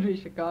Poetry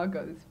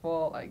Chicago this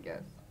fall, I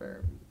guess,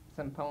 for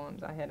some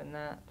poems I had in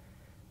that.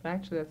 But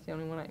actually, that's the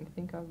only one I can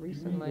think of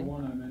recently. You mean the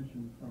one I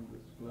mentioned from the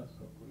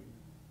Splesso,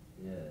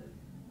 please? Yes.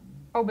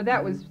 Oh, but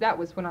that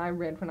was when I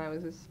read when I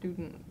was a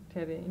student,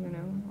 Teddy, you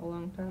know, a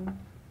long time.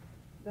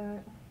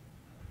 That.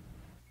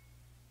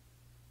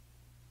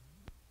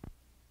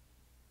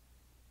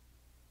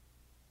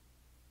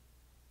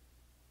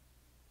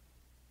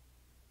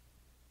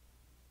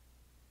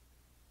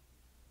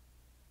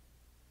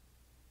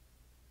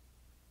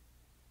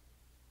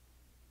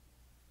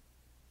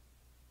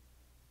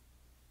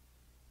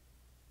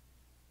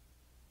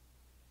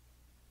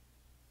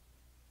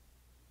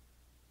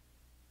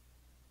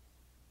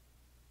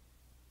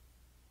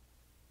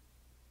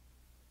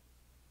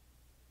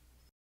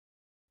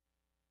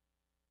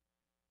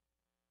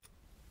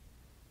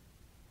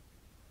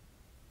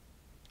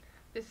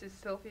 This is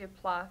Sylvia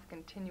Plath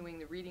continuing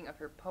the reading of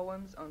her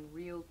poems on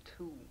Reel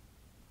 2.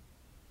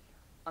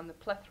 On the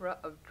plethora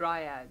of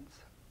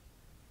dryads.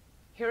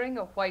 Hearing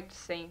a white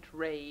saint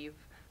rave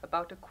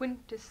about a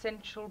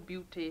quintessential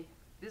beauty,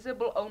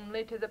 visible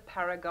only to the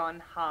paragon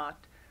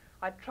heart,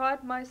 I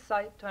tried my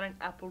sight on an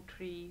apple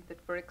tree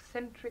that for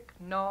eccentric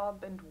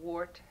knob and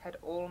wart had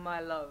all my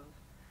love.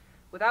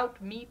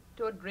 Without meat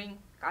or drink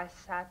I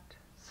sat,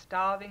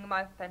 starving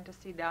my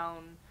fantasy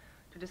down,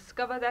 to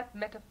discover that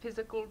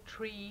metaphysical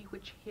tree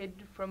which hid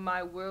from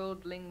my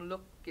worldling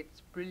look its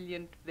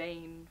brilliant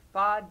vein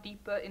far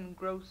deeper in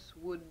gross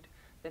wood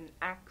than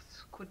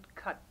axe could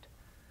cut.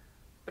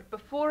 But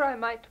before I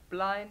might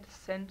blind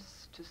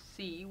sense to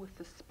see with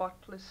the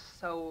spotless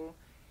soul,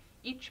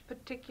 each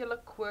particular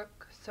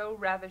quirk so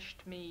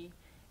ravished me,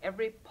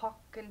 every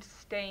pock and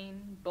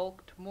stain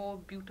bulked more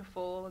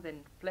beautiful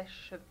than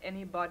flesh of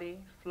any body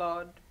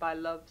flawed by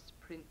love's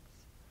prince.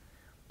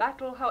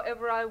 Battle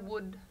however I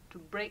would to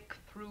break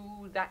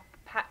through that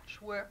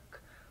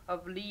patchwork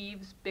of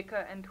leaves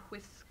bicker and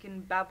whisk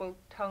in babbled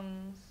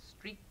tongues,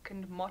 streak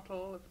and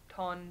mottle of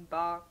torn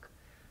bark,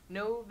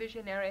 no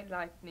visionary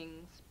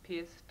lightnings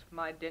pierced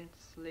my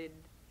dense lid.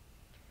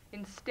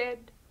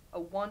 Instead,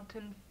 a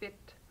wanton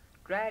fit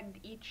dragged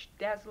each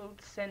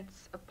dazzled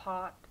sense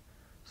apart,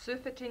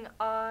 surfeiting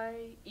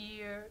eye,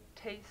 ear,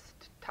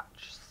 taste,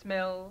 touch,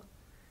 smell.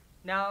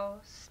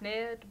 Now,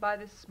 snared by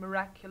this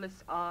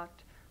miraculous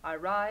art, I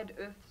ride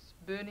earth's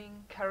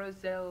burning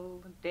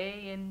carousel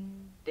day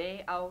in,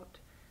 day out,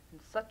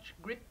 and such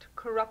grit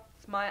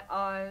corrupts my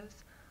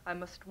eyes, I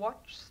must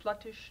watch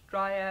sluttish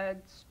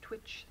dryads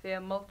twitch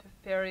their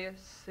multifarious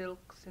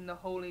silks in the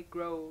holy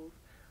grove,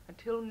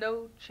 until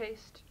no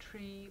chaste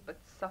tree but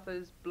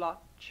suffers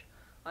blotch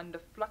under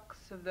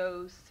flux of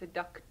those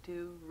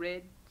seductive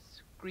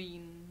reds,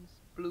 greens,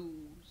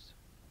 blues.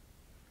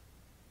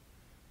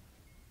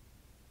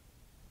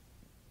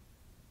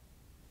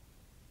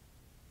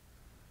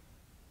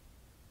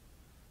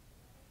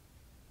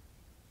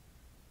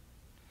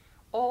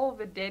 All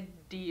the dead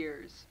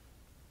deers.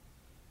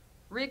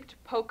 Rigged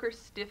poker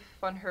stiff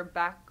on her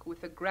back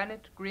with a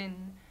granite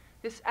grin,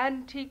 this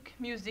antique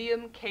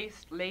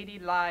museum-cased lady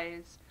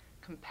lies,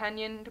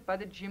 companioned by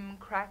the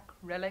gimcrack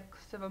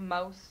relics of a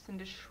mouse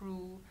and a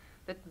shrew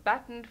that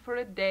battened for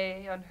a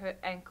day on her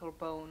ankle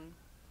bone.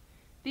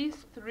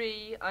 These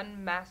three,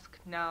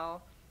 unmasked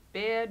now,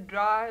 bear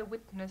dry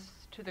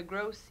witness to the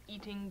gross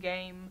eating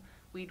game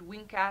we'd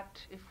wink at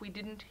if we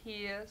didn't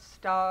hear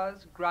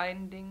stars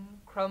grinding,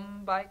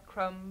 crumb by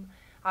crumb,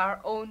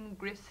 our own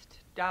grist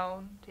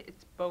down to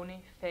its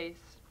bony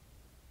face.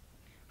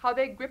 How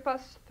they grip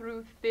us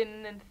through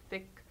thin and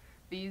thick,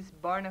 these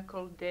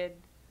barnacle dead.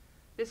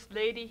 This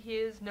lady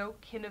here's no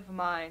kin of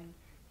mine,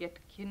 yet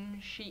kin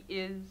she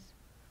is.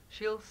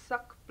 She'll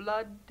suck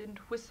blood and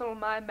whistle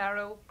my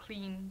marrow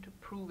clean to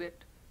prove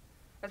it.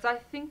 As I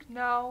think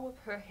now of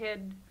her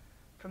head,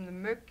 from the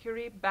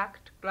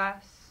mercury-backed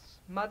glass,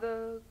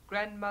 mother,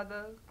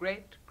 grandmother,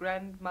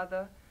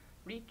 great-grandmother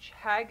reach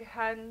hag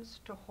hands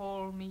to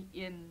haul me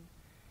in,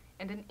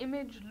 and an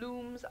image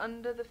looms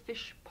under the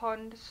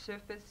fish-pond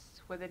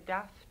surface where the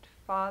daft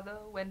father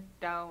went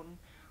down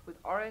with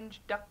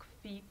orange duck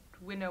feet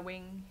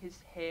winnowing his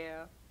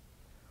hair.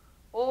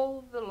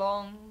 All the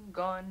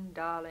long-gone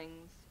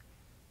darlings,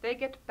 they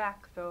get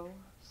back though,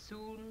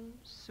 soon,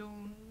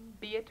 soon,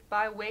 be it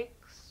by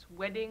wakes,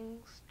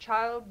 weddings,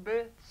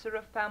 childbirths, or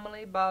a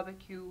family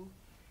barbecue,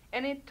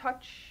 any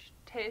touch,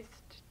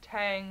 taste,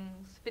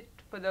 tangs fit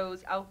for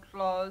those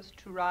outlaws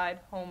to ride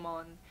home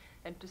on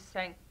and to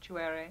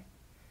sanctuary,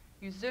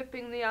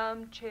 usurping the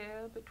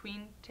armchair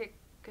between tick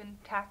and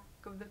tack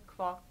of the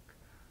clock,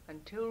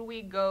 until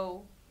we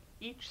go,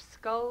 each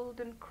skulled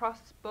and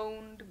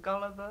cross-boned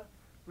Gulliver,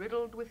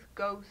 riddled with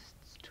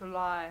ghosts to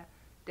lie,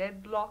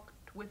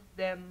 deadlocked with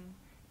them,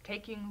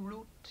 taking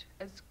root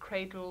as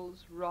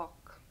cradles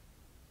rock.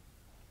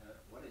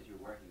 What is your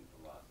working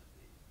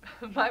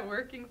philosophy? My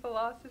working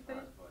philosophy? As far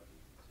as poetry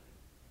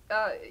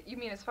is concerned? You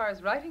mean as far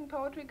as writing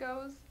poetry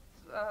goes?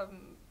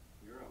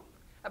 Your own.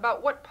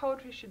 About what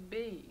poetry should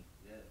be?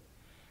 Yes.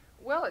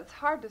 Well, it's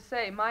hard to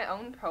say. My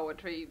own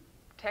poetry,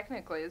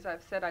 technically, as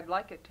I've said, I'd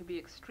like it to be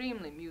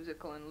extremely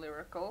musical and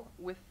lyrical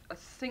with a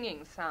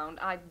singing sound.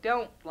 I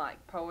don't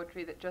like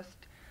poetry that just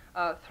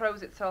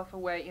throws itself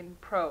away in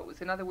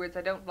prose. In other words,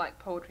 I don't like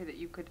poetry that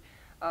you could,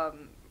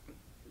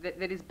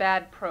 that is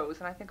bad prose,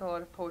 and I think a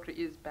lot of poetry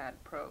is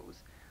bad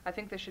prose. I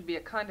think there should be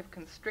a kind of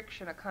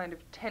constriction, a kind of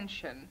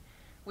tension,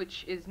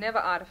 which is never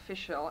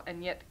artificial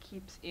and yet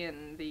keeps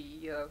in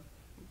the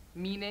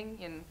meaning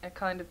in a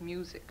kind of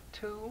music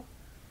too.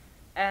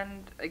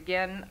 And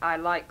again, I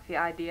like the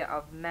idea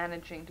of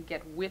managing to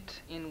get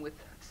wit in with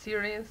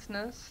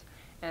seriousness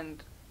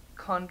and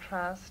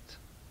contrast,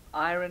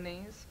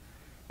 ironies,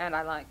 and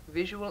I like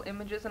visual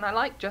images, and I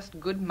like just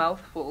good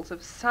mouthfuls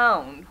of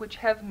sound which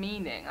have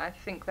meaning. I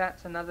think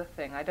that's another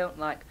thing. I don't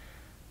like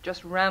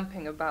just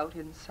ramping about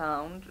in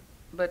sound,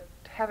 but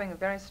having a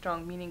very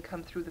strong meaning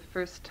come through the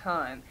first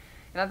time.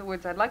 In other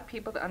words, I'd like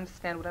people to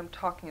understand what I'm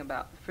talking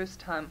about the first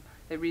time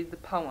they read the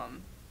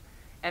poem,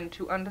 and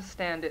to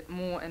understand it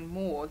more and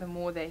more the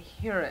more they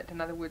hear it. In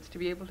other words, to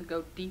be able to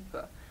go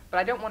deeper. But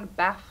I don't want to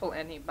baffle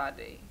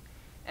anybody.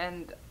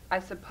 And I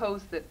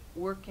suppose that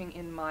working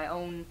in my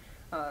own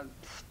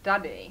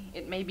study,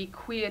 it may be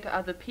queer to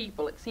other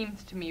people. It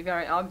seems to me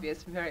very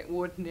obvious, very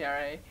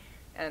ordinary,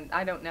 and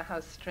I don't know how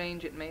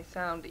strange it may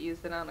sound to you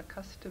that I'm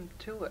accustomed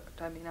to it.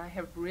 I mean, I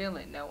have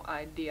really no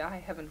idea. I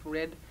haven't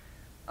read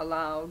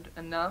aloud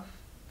enough.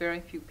 Very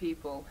few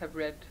people have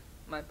read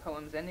my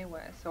poems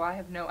anyway, so I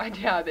have no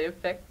idea how they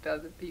affect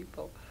other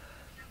people.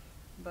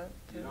 But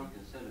you don't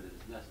consider that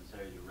it's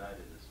necessary to write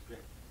in a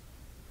strict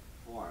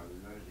form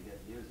in order to get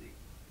music?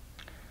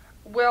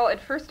 Well, at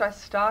first I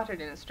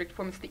started in a strict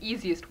form. It's the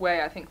easiest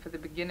way, I think, for the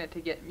beginner to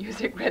get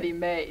music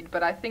ready-made,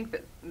 but I think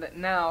that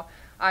now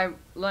I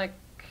like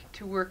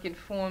to work in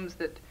forms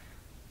that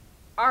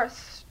are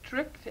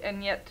strict,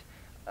 and yet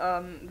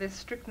this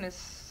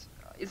strictness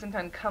isn't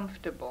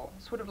uncomfortable,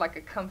 sort of like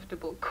a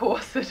comfortable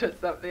corset or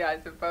something, I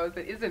suppose.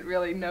 It isn't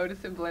really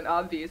noticeable and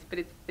obvious, but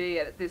it's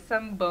there. There's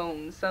some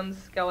bone, some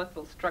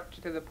skeletal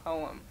structure to the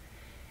poem.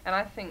 And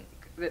I think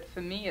that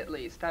for me, at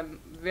least,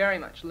 I'm very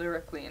much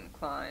lyrically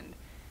inclined,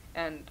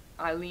 and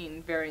I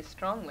lean very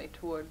strongly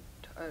toward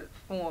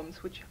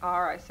forms which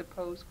are, I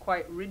suppose,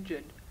 quite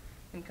rigid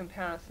in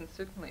comparison,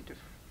 certainly, to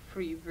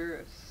free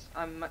verse.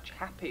 I'm much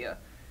happier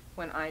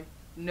when I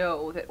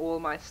know that all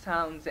my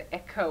sounds are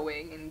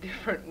echoing in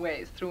different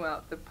ways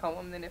throughout the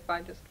poem than if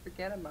I just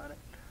forget about it.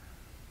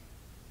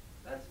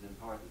 That's an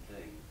important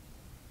thing,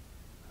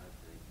 I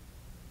think.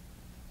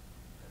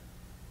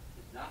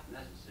 It's not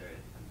necessary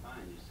to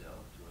confine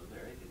yourself to a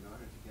lyric in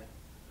order to get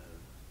a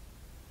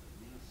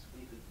real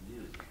sweep of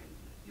music. And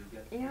you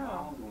get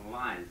long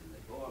lines, and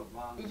they go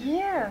along.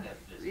 Yes,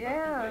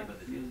 yeah. But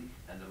the music,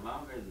 and the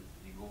longer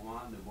you go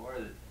on, the more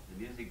the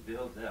music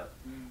builds up.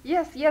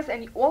 Yes,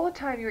 and all the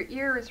time your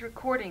ear is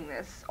recording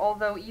this,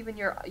 although even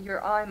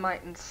your eye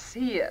mightn't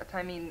see it.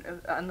 I mean,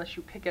 unless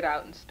you pick it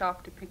out and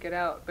stop to pick it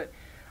out. But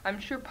I'm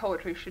sure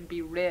poetry should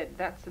be read.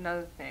 That's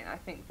another thing. I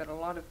think that a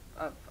lot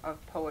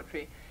of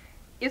poetry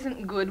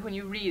isn't good when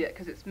you read it,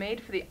 because it's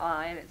made for the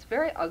eye, and it's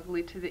very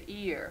ugly to the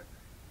ear.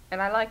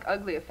 And I like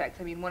ugly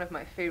effects. I mean, one of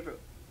my favorite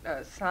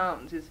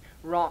sounds is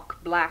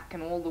rock, black,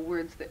 and all the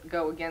words that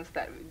go against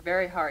that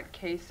very hard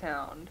K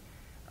sound.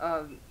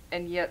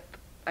 And yet,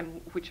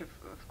 which of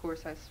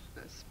course I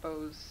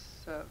suppose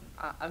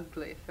are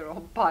ugly if they're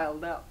all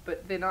piled up,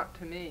 but they're not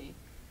to me.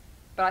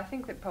 But I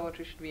think that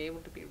poetry should be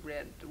able to be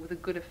read with a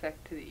good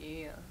effect to the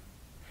ear.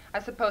 I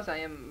suppose I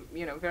am,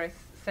 very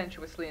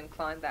sensuously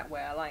inclined that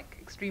way. I like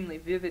extremely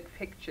vivid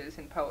pictures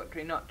in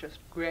poetry, not just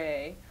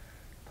grey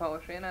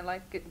poetry, and I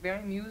like it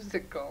very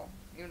musical,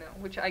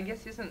 which I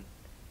guess isn't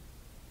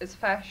as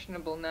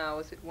fashionable now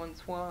as it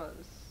once was.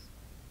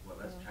 Well,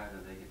 let's try to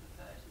make it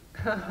the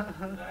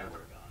fashion that I work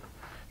on.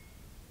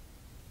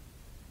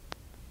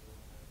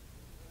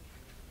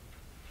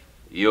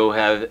 You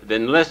have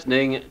been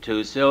listening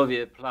to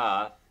Sylvia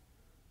Plath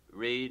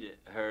read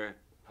her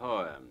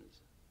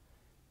poems.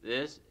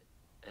 This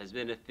has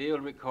been a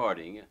field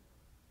recording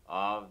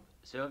of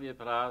Sylvia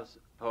Plath's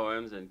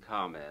poems and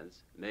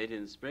comments made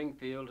in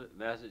Springfield,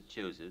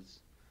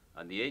 Massachusetts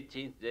on the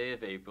 18th day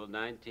of April,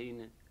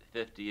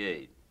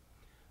 1958.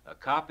 A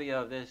copy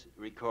of this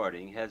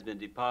recording has been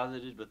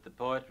deposited with the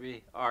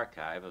Poetry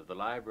Archive of the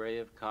Library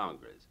of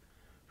Congress.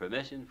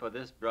 Permission for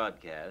this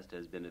broadcast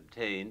has been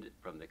obtained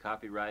from the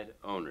copyright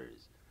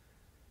owners.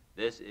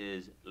 This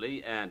is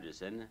Lee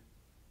Anderson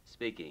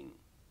speaking.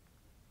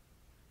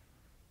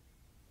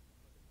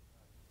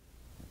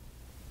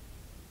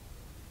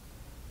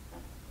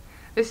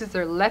 This is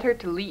their letter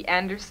to Lee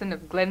Anderson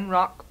of Glen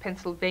Rock,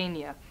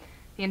 Pennsylvania,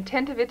 The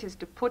intent of it is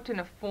to put in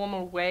a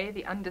formal way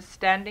the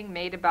understanding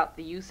made about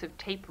the use of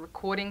tape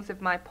recordings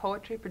of my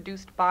poetry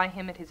produced by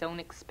him at his own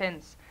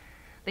expense.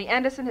 Lee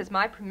Anderson has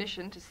my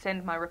permission to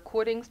send my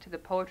recordings to the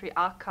Poetry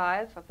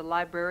Archive of the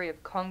Library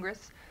of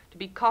Congress to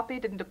be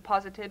copied and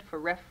deposited for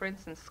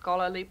reference and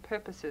scholarly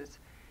purposes.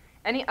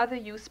 Any other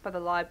use by the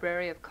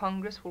Library of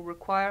Congress will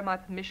require my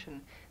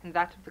permission and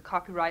that of the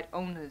copyright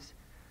owners.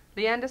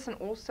 Lee Anderson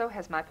also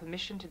has my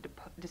permission to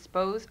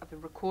dispose of the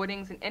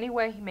recordings in any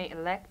way he may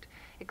elect,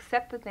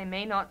 except that they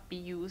may not be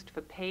used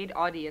for paid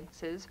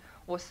audiences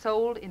or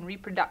sold in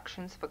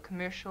reproductions for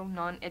commercial,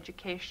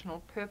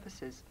 non-educational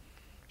purposes.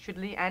 Should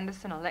Lee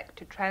Anderson elect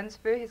to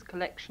transfer his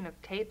collection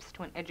of tapes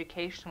to an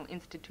educational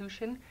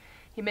institution,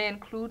 he may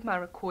include my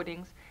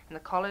recordings, and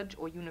the college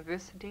or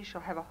university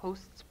shall have a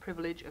host's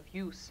privilege of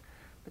use,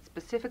 but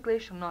specifically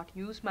shall not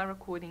use my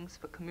recordings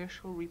for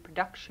commercial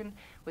reproduction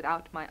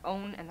without my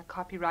own and the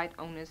copyright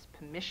owner's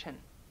permission.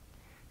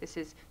 This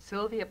is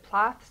Sylvia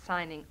Plath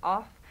signing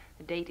off.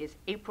 The date is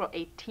April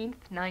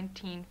 18th,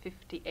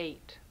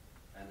 1958.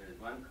 And there's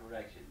one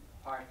correction,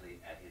 partly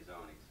at his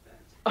own expense.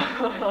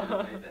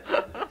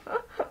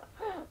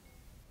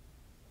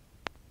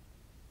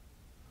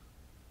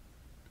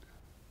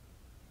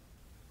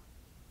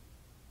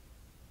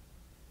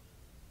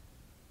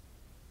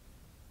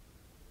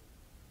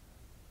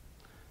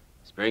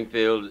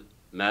 Springfield,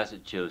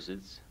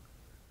 Massachusetts,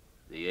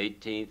 the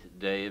 18th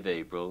day of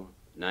April,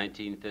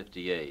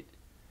 1958.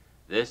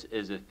 This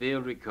is a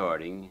field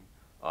recording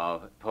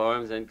of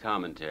Poems and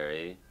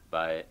Commentary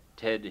by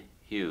Ted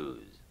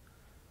Hughes.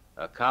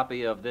 A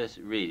copy of this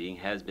reading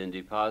has been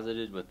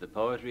deposited with the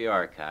Poetry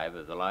Archive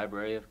of the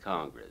Library of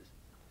Congress.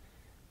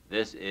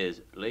 This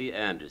is Lee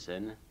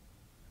Anderson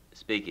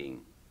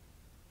speaking.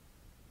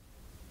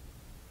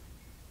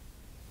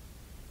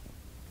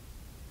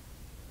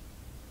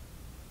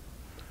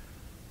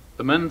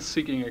 The man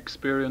seeking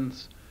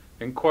experience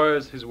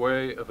inquires his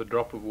way of a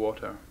drop of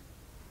water.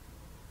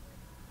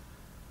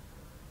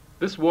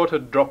 This water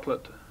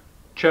droplet,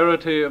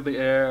 charity of the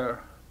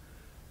air,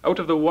 out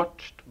of the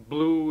watched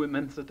blue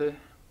immensity,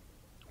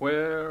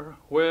 where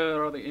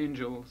are the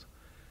angels?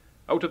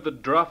 Out of the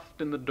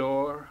draught in the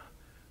door,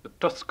 the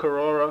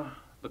Tuscarora,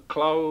 the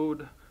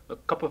cloud, the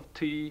cup of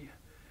tea,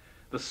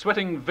 the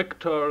sweating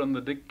victor and the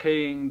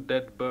decaying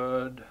dead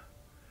bird,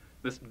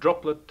 this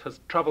droplet has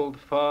travelled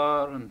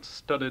far and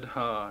studied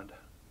hard.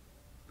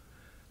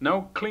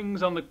 Now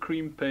clings on the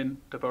cream paint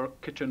of our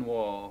kitchen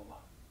wall.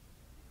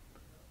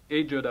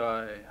 Aged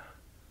eye,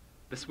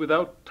 this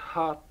without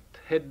heart,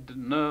 head,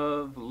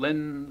 nerve,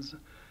 lens,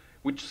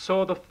 which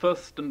saw the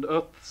first and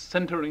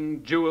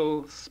earth-centering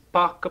jewel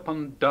spark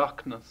upon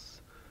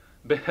darkness,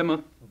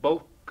 behemoth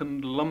bulk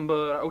and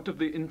lumber out of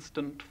the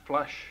instant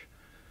flash,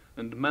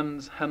 and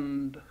man's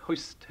hand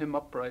hoist him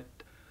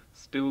upright,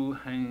 still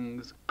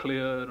hangs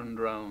clear and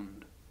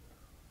round.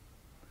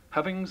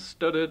 Having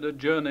studied a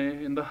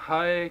journey in the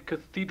high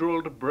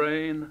cathedraled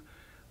brain,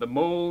 the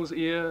mole's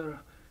ear,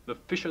 the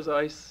fish's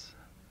ice,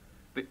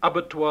 the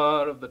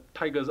abattoir of the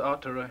tiger's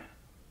artery,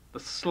 the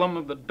slum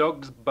of the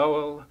dog's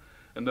bowel,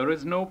 and there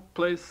is no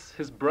place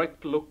his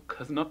bright look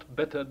has not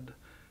bettered,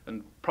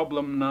 and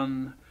problem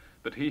none,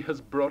 but he has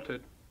brought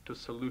it to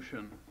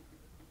solution.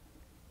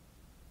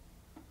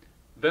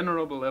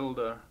 Venerable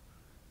elder,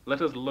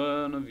 let us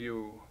learn of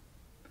you.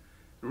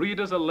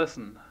 Read as a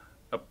lesson,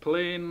 a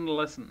plain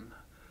lesson,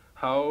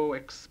 how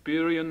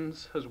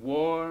experience has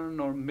worn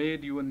or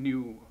made you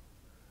anew,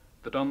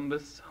 that on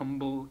this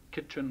humble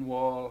kitchen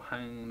wall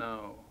hang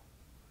now.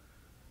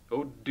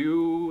 O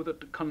dew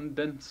that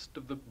condensed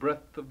of the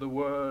breath of the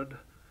word,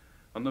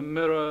 on the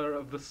mirror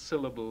of the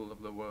syllable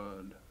of the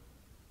word.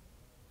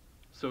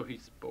 So he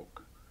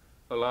spoke,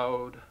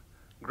 aloud,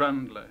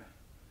 grandly,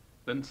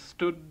 then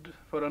stood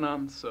for an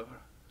answer,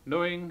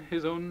 knowing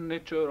his own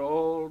nature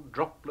all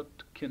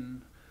droplet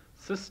kin,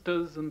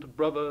 sisters and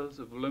brothers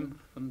of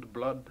lymph and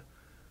blood,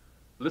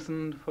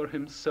 listened for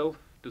himself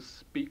to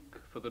speak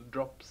for the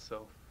drop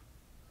self.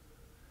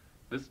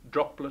 This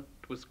droplet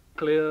was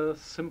clear,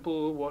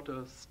 simple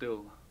water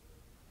still.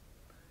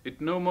 It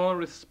no more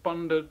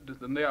responded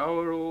than the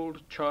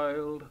hour-old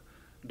child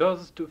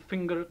does to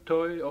finger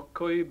toy or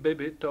coy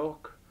baby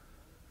talk,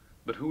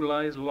 but who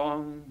lies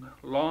long,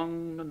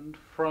 long and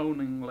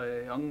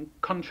frowningly,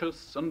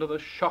 unconscious under the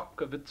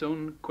shock of its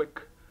own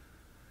quick,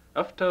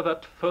 after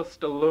that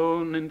first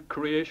alone in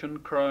creation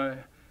cry,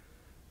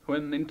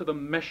 when into the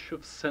mesh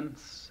of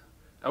sense,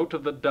 out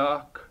of the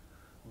dark,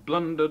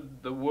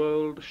 blundered the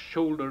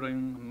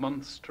world-shouldering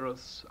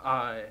monstrous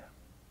I.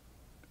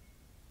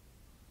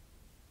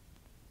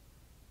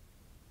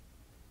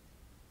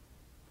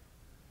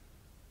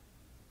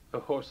 The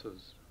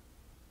horses.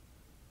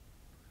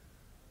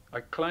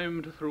 I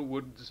climbed through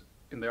woods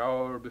in the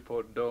hour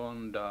before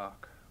dawn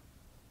dark.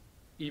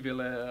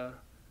 Evil air,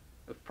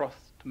 the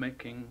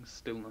frost-making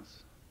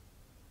stillness.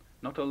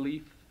 Not a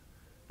leaf,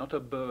 not a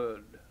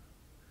bird.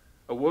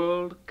 A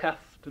world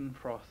cast in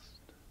frost.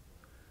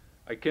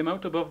 I came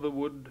out above the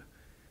wood,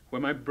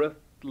 where my breath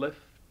left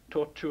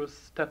tortuous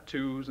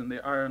statues in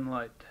the iron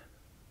light.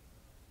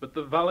 but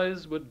the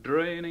valleys were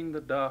draining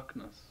the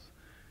darkness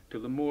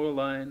till the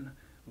moorline,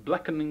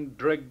 blackening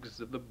dregs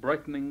of the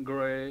brightening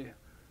grey,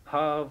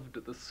 halved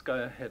at the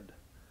sky ahead,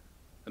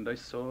 and I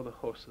saw the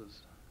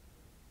horses,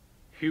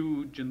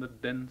 huge in the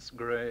dense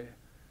grey,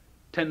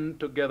 10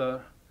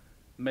 together,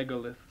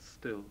 megaliths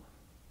still.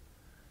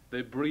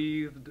 They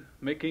breathed,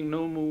 making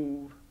no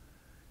move,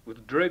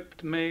 with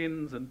draped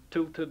manes and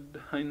tilted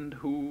hind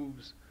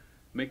hooves,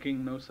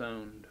 making no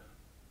sound.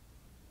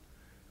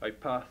 I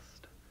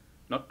passed,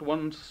 not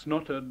one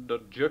snorted or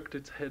jerked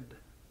its head,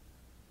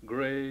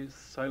 grey,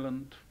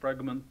 silent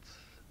fragments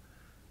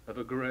of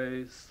a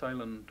grey,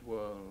 silent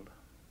world.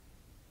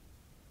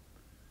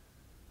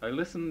 I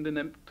listened in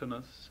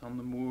emptiness on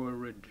the moor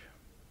ridge.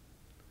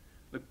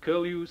 The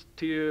curlew's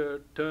tear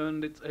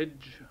turned its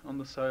edge on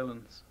the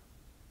silence.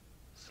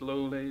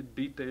 Slowly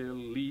detail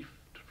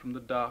leafed from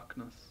the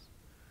darkness.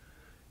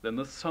 Then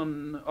the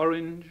sun,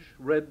 orange,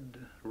 red,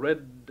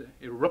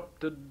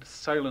 erupted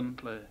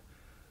silently,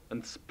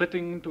 and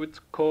splitting to its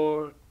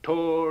core,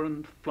 tore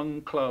and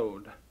flung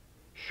cloud,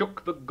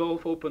 shook the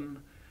gulf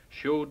open,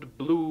 showed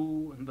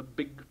blue and the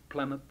big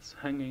planets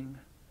hanging.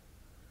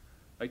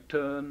 I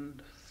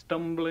turned,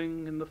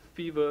 stumbling in the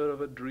fever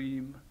of a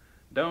dream,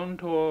 down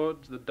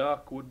towards the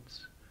dark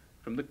woods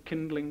from the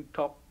kindling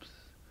tops,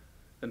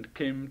 and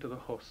came to the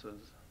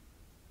horses.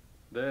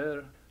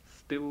 There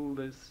still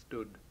they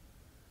stood,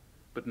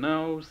 but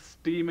now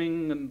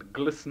steaming and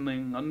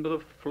glistening under the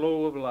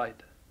flow of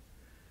light,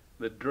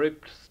 their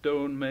draped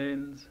stone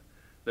manes,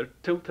 their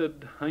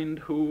tilted hind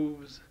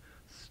hooves,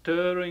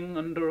 stirring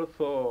under a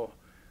thaw,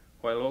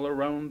 while all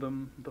around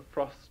them the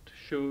frost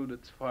showed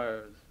its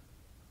fires.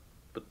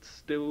 But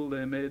still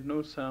they made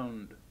no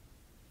sound,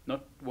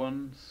 not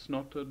one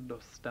snorted or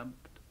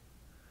stamped.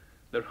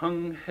 Their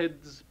hung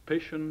heads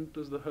patient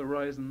as the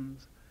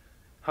horizons,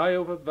 high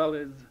over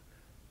valleys,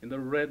 in the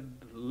red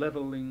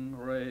levelling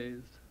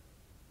rays,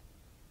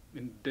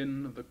 in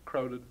din of the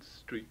crowded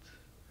streets,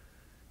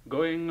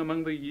 going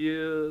among the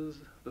years,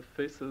 the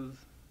faces,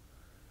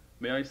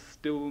 may I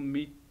still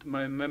meet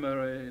my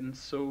memory in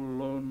so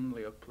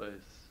lonely a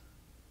place,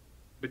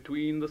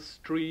 between the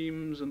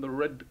streams and the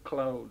red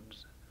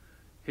clouds,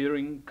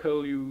 hearing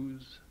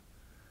curlews,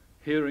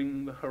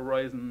 hearing the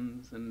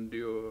horizons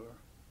endure.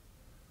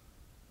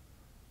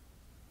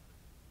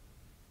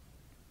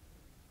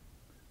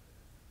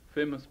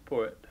 Famous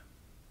poet.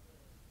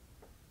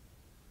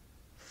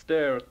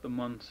 Stare at the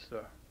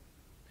monster.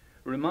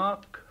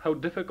 Remark how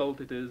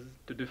difficult it is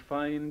to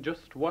define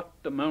just what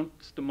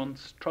amounts to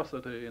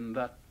monstrosity in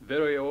that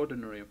very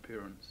ordinary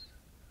appearance.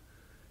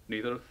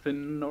 Neither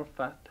thin nor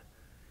fat,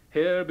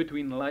 hair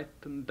between light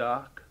and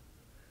dark,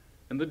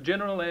 and the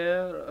general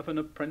air of an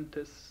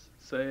apprentice,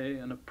 say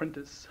an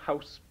apprentice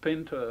house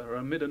painter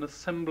amid an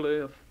assembly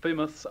of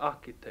famous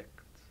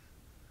architects.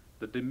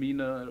 The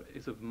demeanor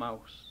is of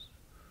mouse,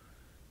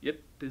 yet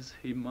is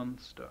he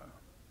monster.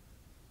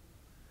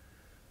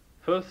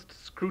 First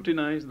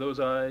scrutinize those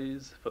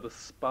eyes for the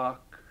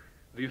spark,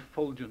 the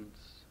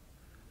effulgence.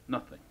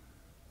 Nothing.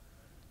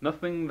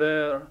 Nothing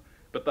there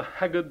but the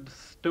haggard,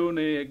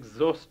 stony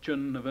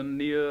exhaustion of a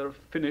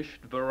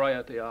near-finished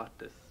variety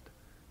artist.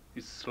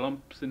 He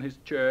slumps in his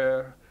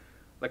chair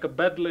like a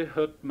badly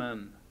hurt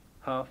man,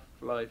 half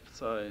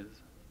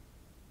life-size.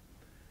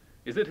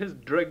 Is it his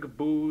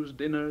dreg-boozed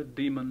inner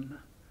demon,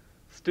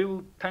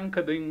 still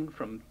tankarding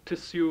from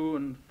tissue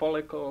and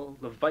follicle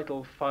the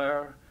vital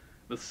fire,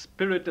 the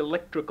spirit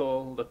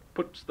electrical that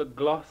puts the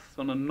gloss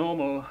on a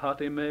normal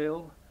hearty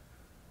male?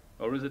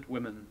 Or is it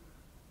women?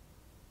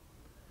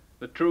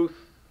 The truth,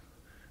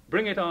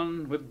 bring it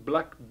on with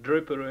black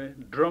drapery,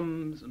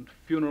 drums and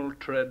funeral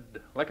tread,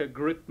 like a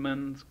great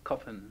man's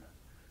coffin.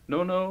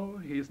 No, no,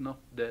 he is not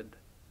dead,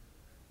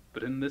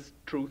 but in this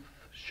truth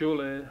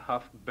surely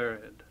half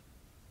buried.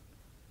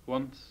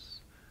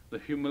 Once the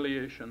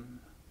humiliation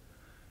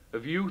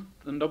of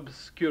youth and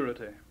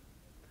obscurity,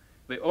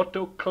 the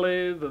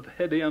autoclave of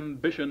heady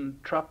ambition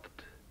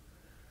trapped,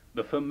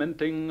 the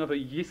fermenting of a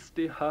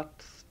yeasty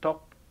heart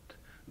stopped,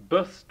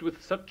 burst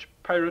with such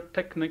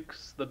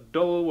pyrotechnics the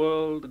dull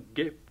world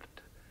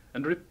gaped,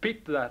 and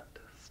repeat that,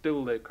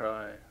 still they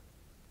cry.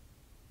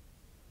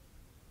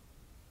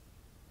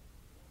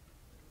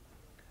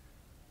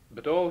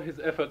 But all his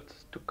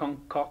efforts to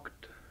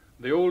concoct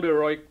the old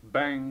heroic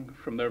bang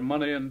from their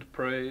money and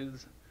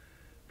praise,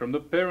 from the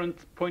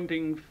parent's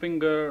pointing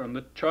finger and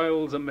the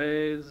child's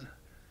amaze,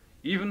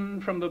 even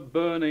from the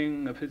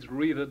burning of his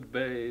wreathed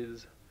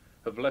bays,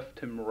 have left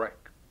him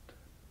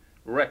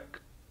wrecked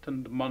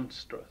and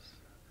monstrous.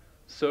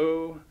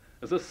 So,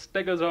 as a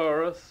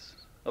stegosaurus,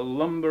 a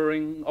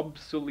lumbering,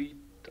 obsolete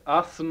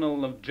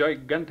arsenal of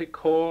gigantic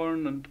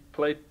horn and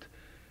plate,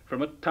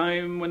 from a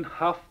time when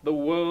half the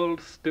world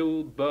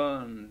still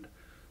burned,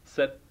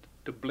 set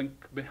to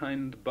blink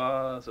behind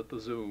bars at the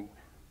zoo.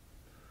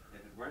 If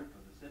it weren't for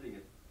the sitting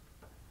at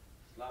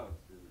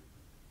slouched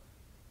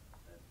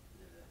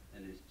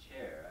in his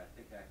chair, I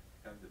think I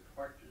could have the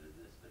portrait of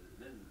this, but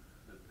it isn't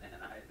the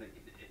man I think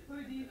it is.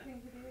 Who do you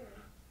think it is?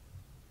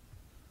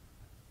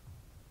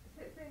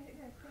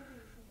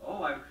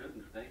 Oh, I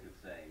couldn't think of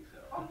saying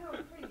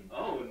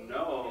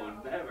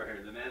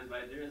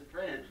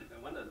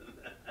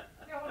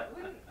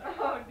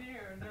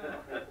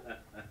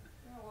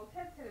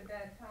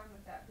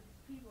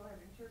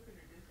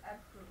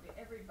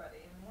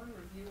everybody, and one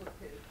review of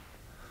his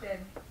said,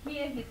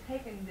 here he's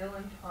taken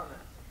Dylan Thomas,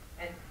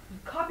 and he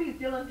copies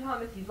Dylan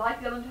Thomas, he's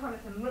like Dylan Thomas,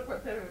 and look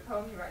what the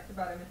poem he writes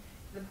about him.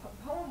 And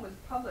the poem was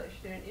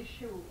published in an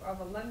issue of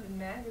a London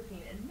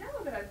magazine, and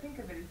now that I think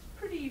of it, it's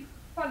pretty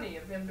funny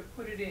of them to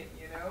put it in,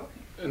 you know?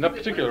 In that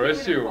particular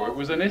issue, it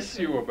was an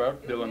issue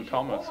about Dylan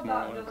Thomas,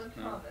 more or less. Dylan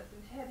Thomas,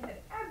 and Ted had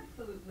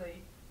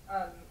absolutely,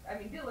 I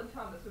mean, Dylan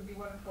Thomas would be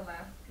one of the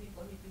last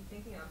people he'd be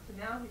thinking of, so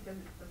now he says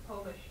it's the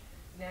Polish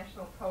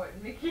national poet,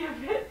 Mickey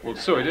of it. Well,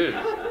 so it is.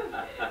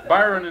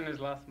 Byron in his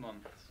last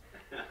months.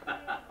 There's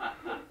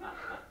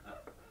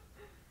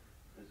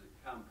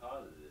a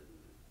composite,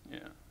 isn't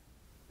it? Yeah.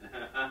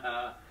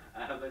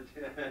 But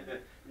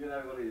you're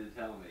not willing to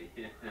tell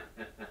me.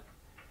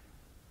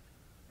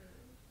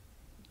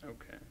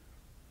 Okay.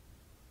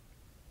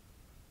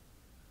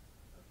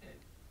 Okay.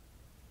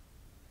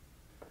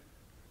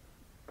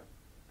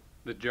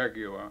 The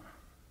Jaguar.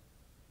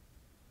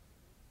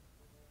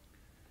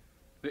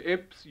 The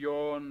apes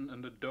yawn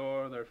and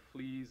adore their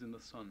fleas in the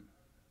sun.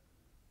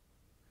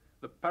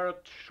 The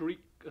parrots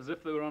shriek as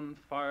if they were on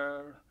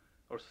fire,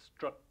 or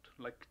strut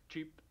like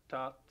cheap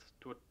tarts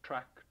to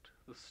attract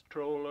the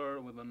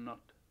stroller with a nut.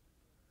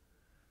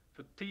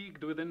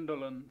 Fatigued with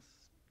indolence,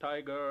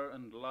 tiger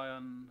and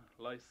lion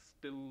lie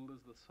still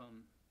as the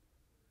sun.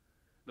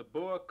 The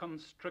boa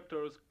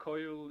constrictor's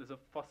coil is a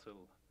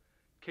fossil.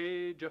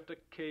 Cage after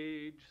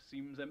cage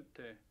seems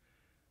empty,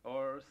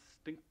 or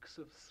stinks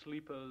of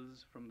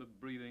sleepers from the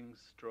breathing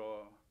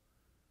straw.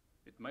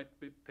 It might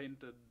be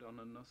painted on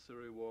a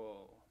nursery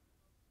wall.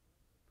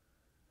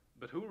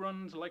 But who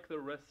runs like the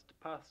rest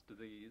past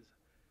these,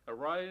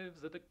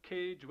 arrives at a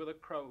cage where the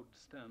crowd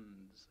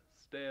stands,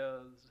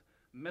 stares,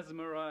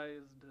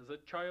 mesmerized as a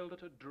child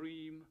at a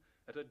dream,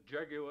 at a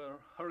jaguar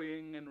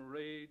hurrying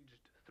enraged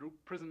through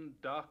prison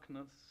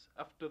darkness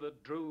after the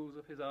drills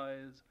of his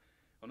eyes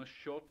on a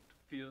short,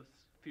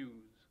 fierce fuse.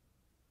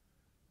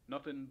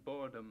 Not in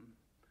boredom,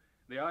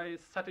 the eyes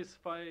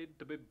satisfied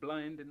to be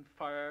blind in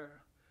fire,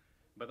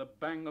 by the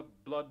bang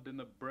of blood in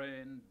the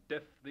brain,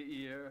 deaf the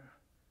ear,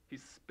 he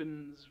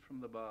spins from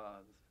the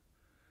bars.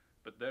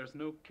 But there's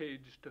no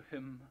cage to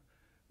him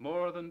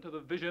more than to the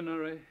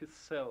visionary his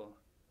cell.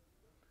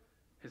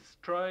 His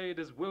stride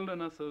is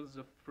wildernesses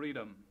of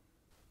freedom.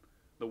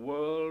 The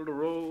world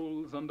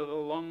rolls under the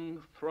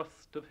long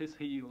thrust of his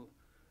heel.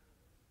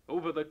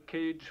 Over the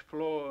cage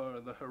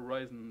floor the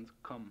horizons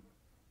come.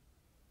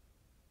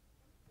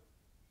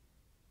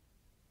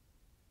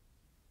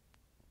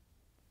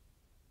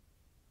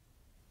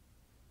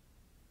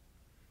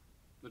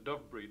 The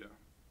dove breeder.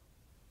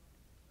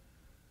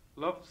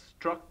 Love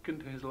struck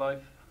into his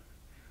life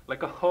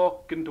like a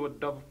hawk into a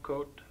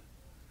dovecote.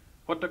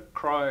 What a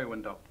cry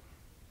went up.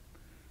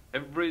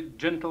 Every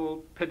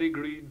gentle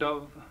pedigree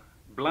dove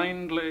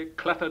blindly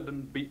clattered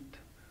and beat,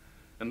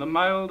 and the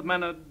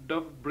mild-mannered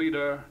dove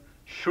breeder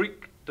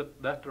shrieked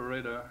at that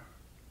raider.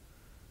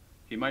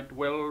 He might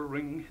well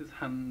wring his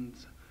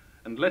hands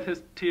and let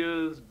his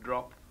tears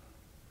drop.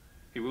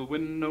 He will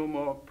win no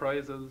more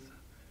prizes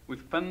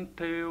with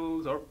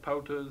fantails or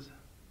pouters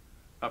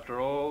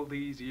after all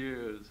these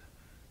years,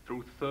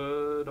 through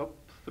third up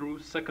through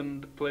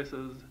second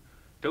places,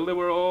 till they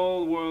were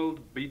all world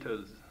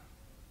beaters.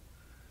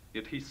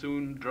 Yet he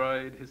soon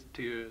dried his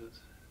tears.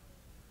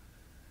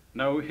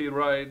 Now he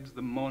rides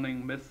the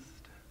morning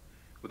mist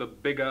with a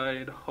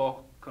big-eyed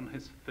hawk on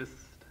his fist.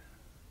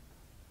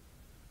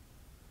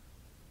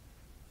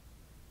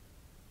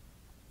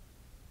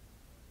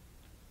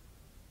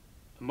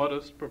 A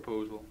modest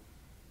proposal.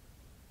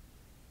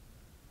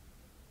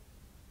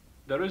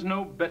 There is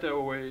no better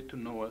way to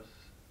know us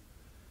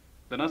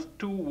than as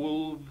two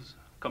wolves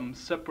come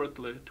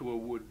separately to a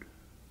wood.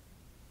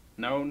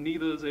 Now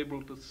neither's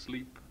able to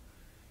sleep,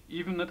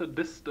 even at a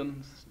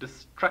distance,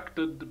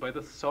 distracted by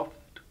the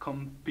soft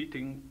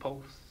competing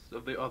pulse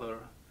of the other,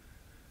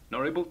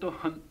 nor able to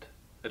hunt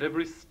at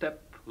every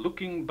step,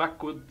 looking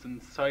backwards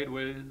and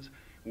sideways,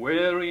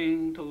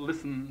 wearying to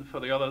listen for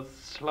the other's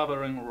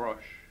slavering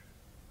rush.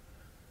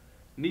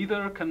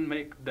 Neither can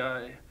make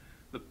die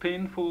the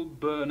painful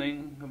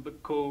burning of the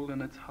coal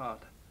in its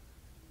heart,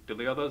 till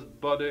the other's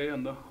body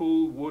and the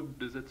whole wood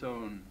is its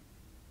own.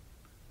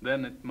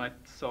 Then it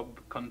might sob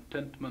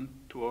contentment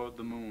toward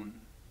the moon.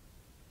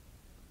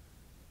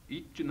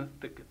 Each in a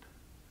thicket,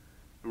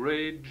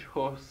 rage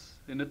hoarse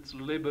in its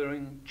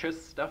laboring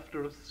chest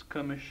after a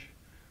skirmish,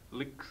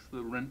 licks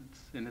the rents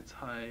in its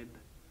hide.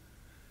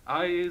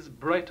 Eyes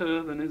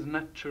brighter than is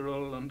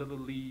natural under the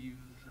leaves,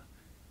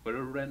 where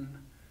a wren,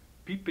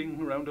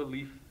 peeping round a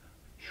leaf,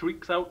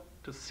 shrieks out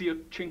to see a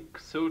chink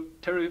so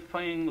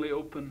terrifyingly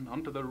open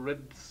onto the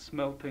red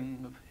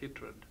smelting of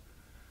hatred,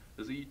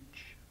 as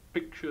each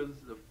pictures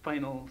the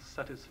final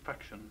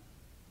satisfaction.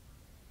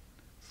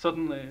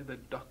 Suddenly they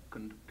duck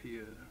and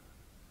peer,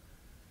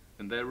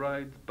 and there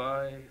rides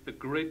by the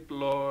great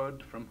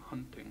lord from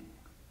hunting.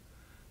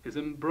 His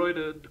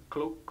embroidered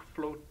cloak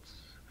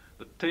floats,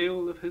 the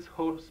tail of his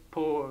horse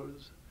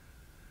pours,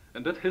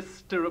 and at his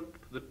stirrup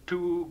the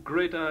two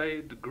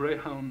great-eyed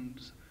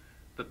greyhounds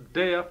that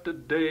day after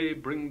day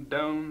bring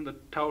down the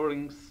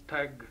towering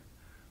stag,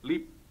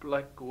 leap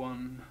like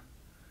one,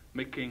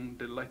 making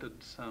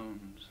delighted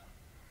sounds.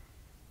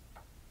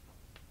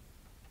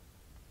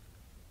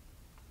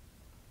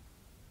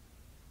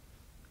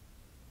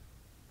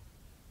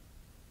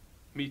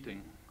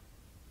 Meeting.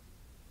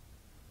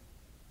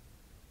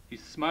 He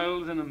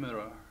smiles in a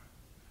mirror,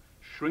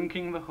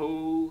 shrinking the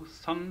whole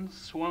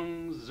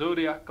sun-swung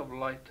zodiac of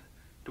light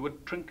to a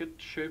trinket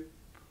shape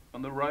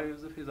on the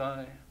rise of his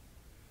eye.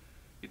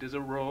 It is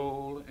a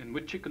role in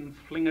which he can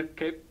fling a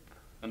cape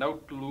and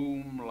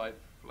outloom life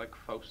like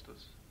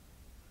Faustus.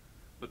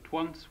 But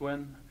once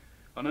when,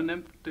 on an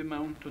empty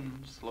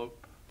mountain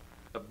slope,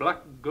 a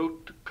black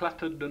goat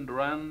clattered and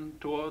ran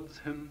towards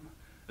him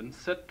and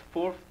set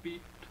 4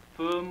 feet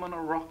firm on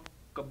a rock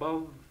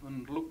above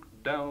and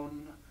looked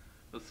down,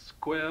 a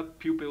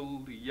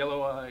square-pupilled,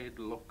 yellow-eyed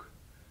look,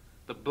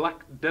 the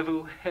black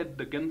devil head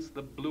against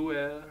the blue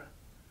air,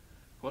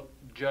 what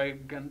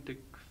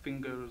gigantic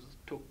fingers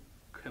took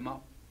him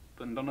up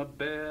and on a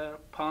bare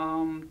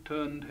palm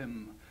turned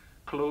him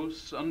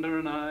close under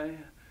an eye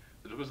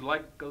that was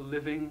like a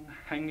living,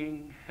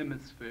 hanging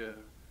hemisphere,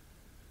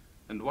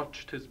 and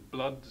watched his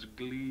bloods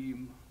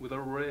gleam with a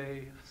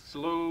ray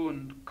slow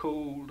and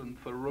cold and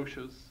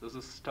ferocious as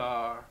a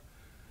star,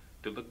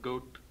 till the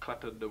goat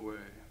clattered away.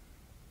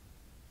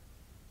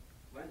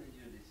 When did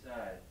you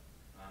decide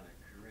on a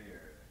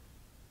career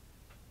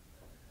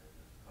as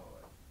a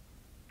poet?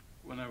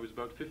 When I was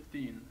about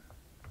 15.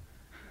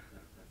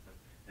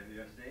 Have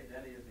you saved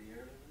any of the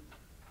years?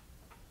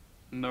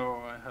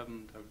 No, I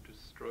haven't. I've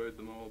destroyed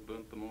them all,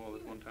 burnt them all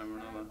at one time or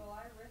another.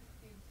 I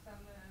rescued some,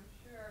 and I'm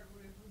sure it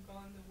would have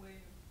gone the way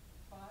of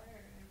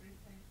fire and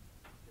everything.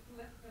 Just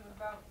left them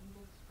about in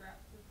little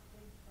scraps of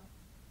paper.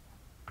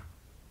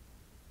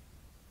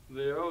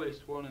 The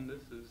earliest one in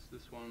this is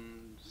this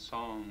one,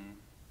 Song.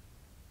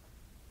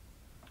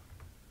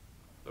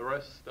 The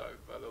rest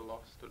I've either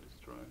lost or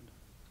destroyed.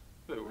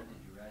 When did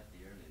you write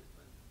the earliest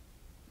one?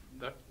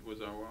 That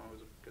was I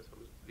guess I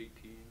was 18.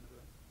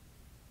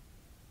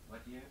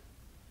 What year?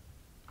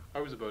 I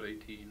was about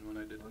 18 when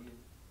I did it. Oh,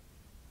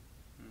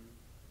 you?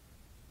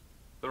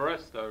 The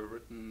rest I've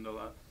written the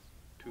last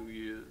 2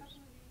 years.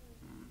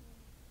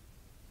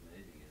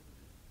 Amazing, isn't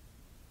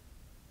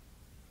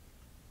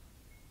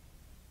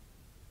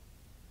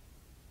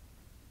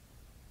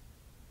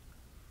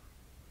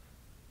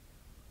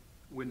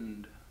it?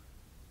 Wind.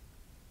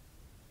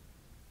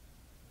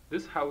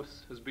 This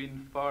house has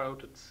been far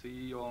out at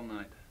sea all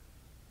night.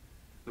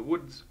 The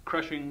woods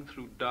crashing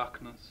through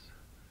darkness,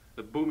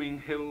 the booming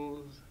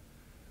hills,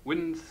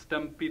 wind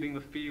stampeding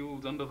the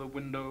fields under the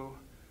window,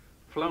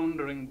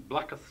 floundering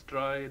black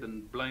astride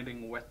and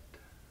blinding wet,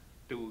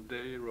 till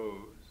day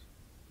rose.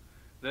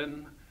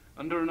 Then,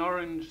 under an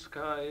orange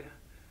sky,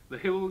 the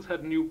hills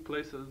had new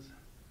places,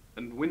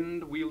 and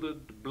wind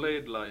wielded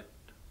blade light,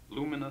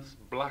 luminous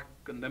black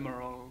and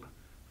emerald,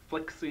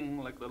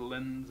 flexing like the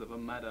lens of a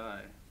mad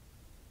eye.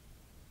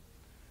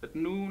 At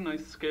noon I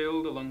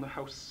scaled along the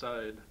house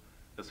side,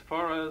 as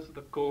far as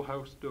the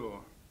coal-house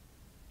door.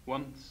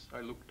 Once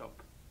I looked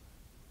up.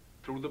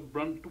 Through the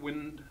brunt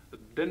wind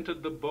that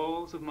dented the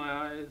balls of my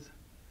eyes,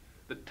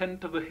 the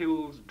tent of the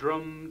hills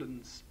drummed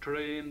and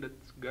strained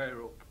its guy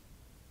rope,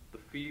 the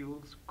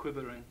fields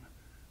quivering,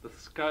 the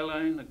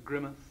skyline a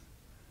grimace,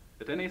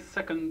 at any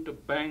second to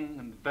bang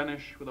and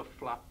vanish with a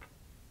flap.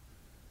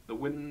 The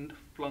wind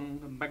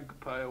flung a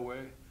magpie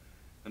away,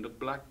 and a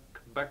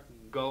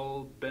black-backed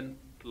gull bent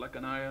like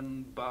an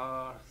iron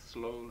bar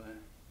slowly.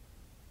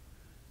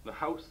 The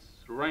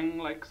house rang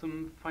like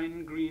some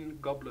fine green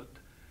goblet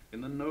in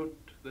the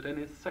note that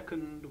any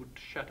second would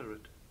shatter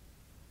it.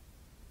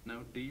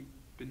 Now deep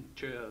in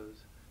chairs,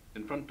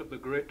 in front of the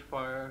great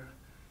fire,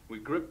 we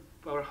grip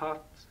our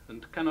hearts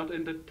and cannot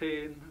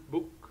entertain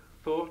book,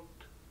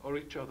 thought, or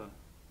each other.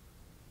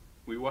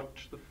 We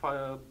watch the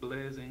fire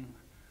blazing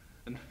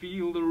and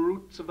feel the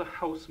roots of the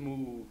house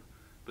move,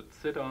 but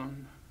sit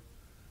on,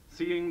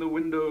 seeing the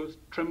windows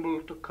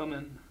tremble to come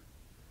in,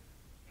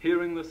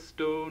 hearing the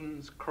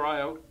stones cry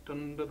out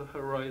under the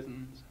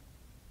horizons.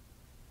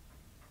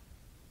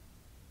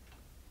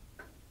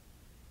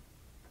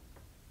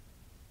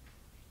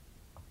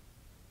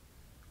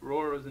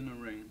 Roars in a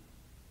rain.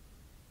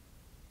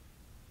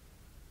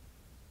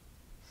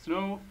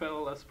 Snow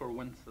fell as for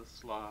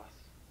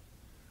Wenceslas.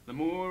 The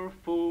moor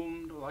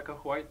foamed like a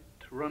white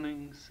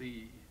running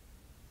sea.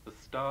 The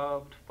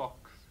starved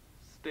fox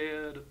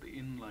stared at the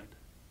inlight.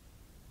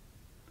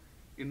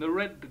 In the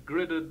red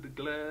gridded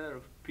glare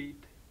of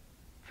peat,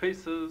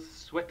 faces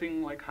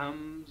sweating like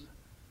hams,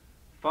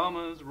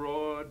 farmers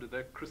roared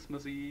their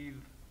Christmas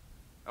Eve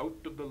out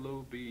of the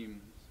low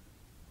beams.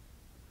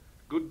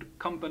 Good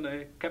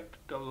company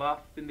kept a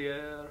laugh in the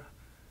air,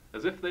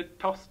 as if they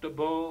tossed a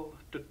ball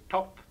to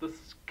top the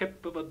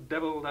skip of a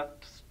devil that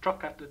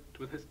struck at it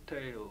with his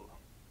tail,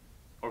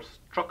 or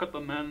struck at the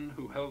man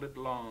who held it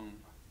long.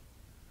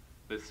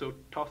 They so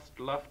tossed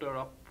laughter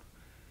up,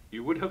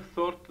 you would have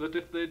thought that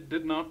if they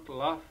did not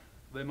laugh,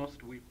 they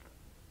must weep.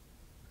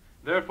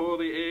 Therefore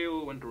the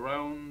ale went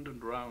round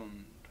and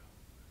round.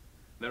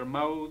 their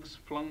mouths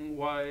flung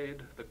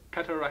wide, the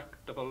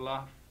cataract of a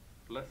laugh,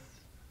 less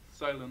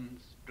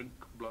silence drink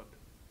blood.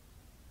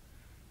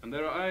 And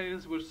their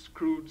eyes were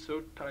screwed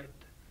so tight,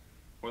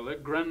 while their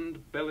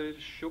grand bellies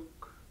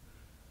shook,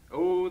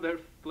 oh, their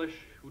flesh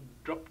would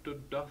drop to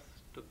dust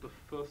at the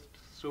first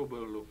sober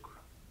look.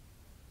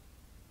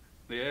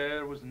 The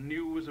air was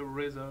new as a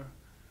razor,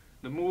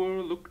 the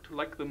moor looked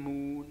like the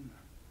moon,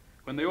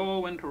 when they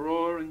all went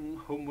roaring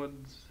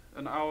homewards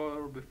an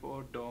hour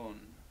before dawn.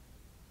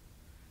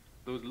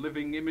 Those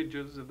living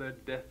images of their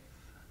death,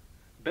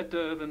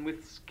 better than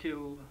with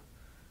skill,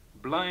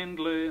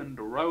 blindly and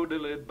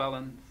rowdily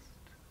balanced,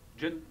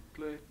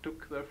 gently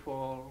took their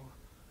fall,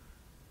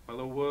 while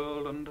the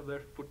world under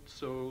their foot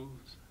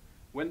soles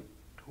went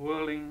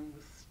whirling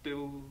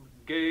still,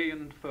 gay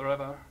and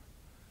forever,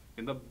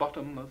 in the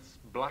bottomless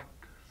black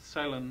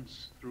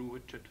silence through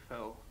which it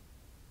fell.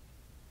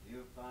 Do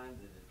you find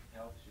that it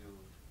helps you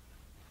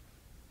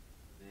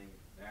being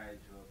married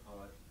to a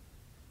poet?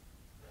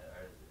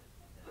 Or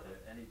is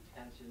there any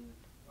tension,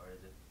 or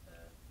is it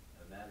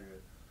a matter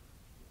of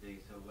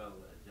being so well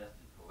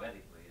adjusted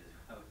poetically as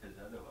well as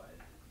otherwise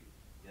that you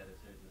get a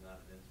certain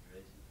amount of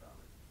inspiration from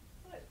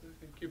it? I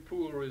think you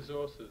pool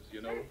resources,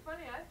 you know, It's very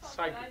funny. I thought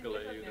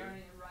psychically, that I'd you never know.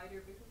 marry a writer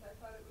because I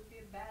thought it would be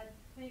a bad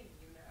thing,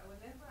 you know. And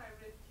then when I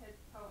read Ted's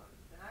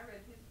poems, and I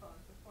read his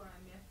poems before I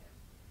met him,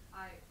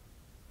 I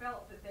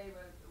felt that they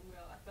were,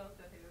 well, I felt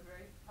that they were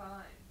very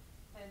fine.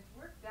 And it's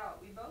worked out.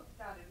 We both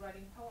started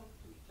writing poems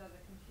to each other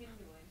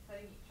continually and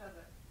setting each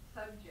other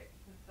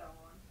subjects and so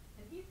on.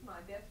 And he's my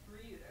best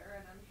reader,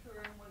 and I'm sure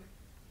I'm one of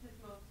his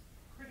most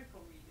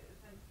critical readers.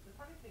 And the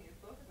funny thing is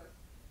both of us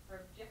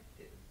are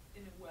objective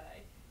in a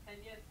way, and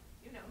yet,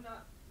 you know,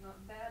 not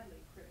badly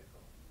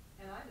critical.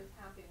 And I'm just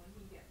happy when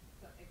he gets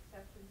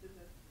acceptances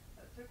of,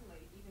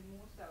 certainly even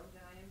more so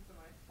than I am for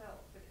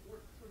myself, and it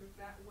works sort of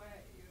that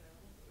way, you know.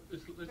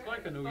 It's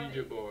like an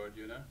Ouija board,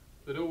 you know,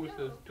 that always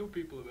says two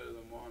people are better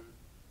than one.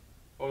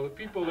 Or the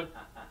people that,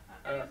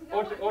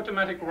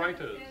 automatic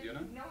writers, you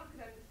know. No one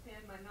could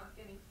understand my not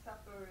getting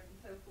supper and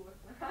so forth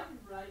when I'm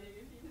writing,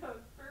 and he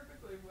knows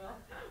perfectly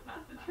well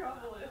what the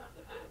trouble is.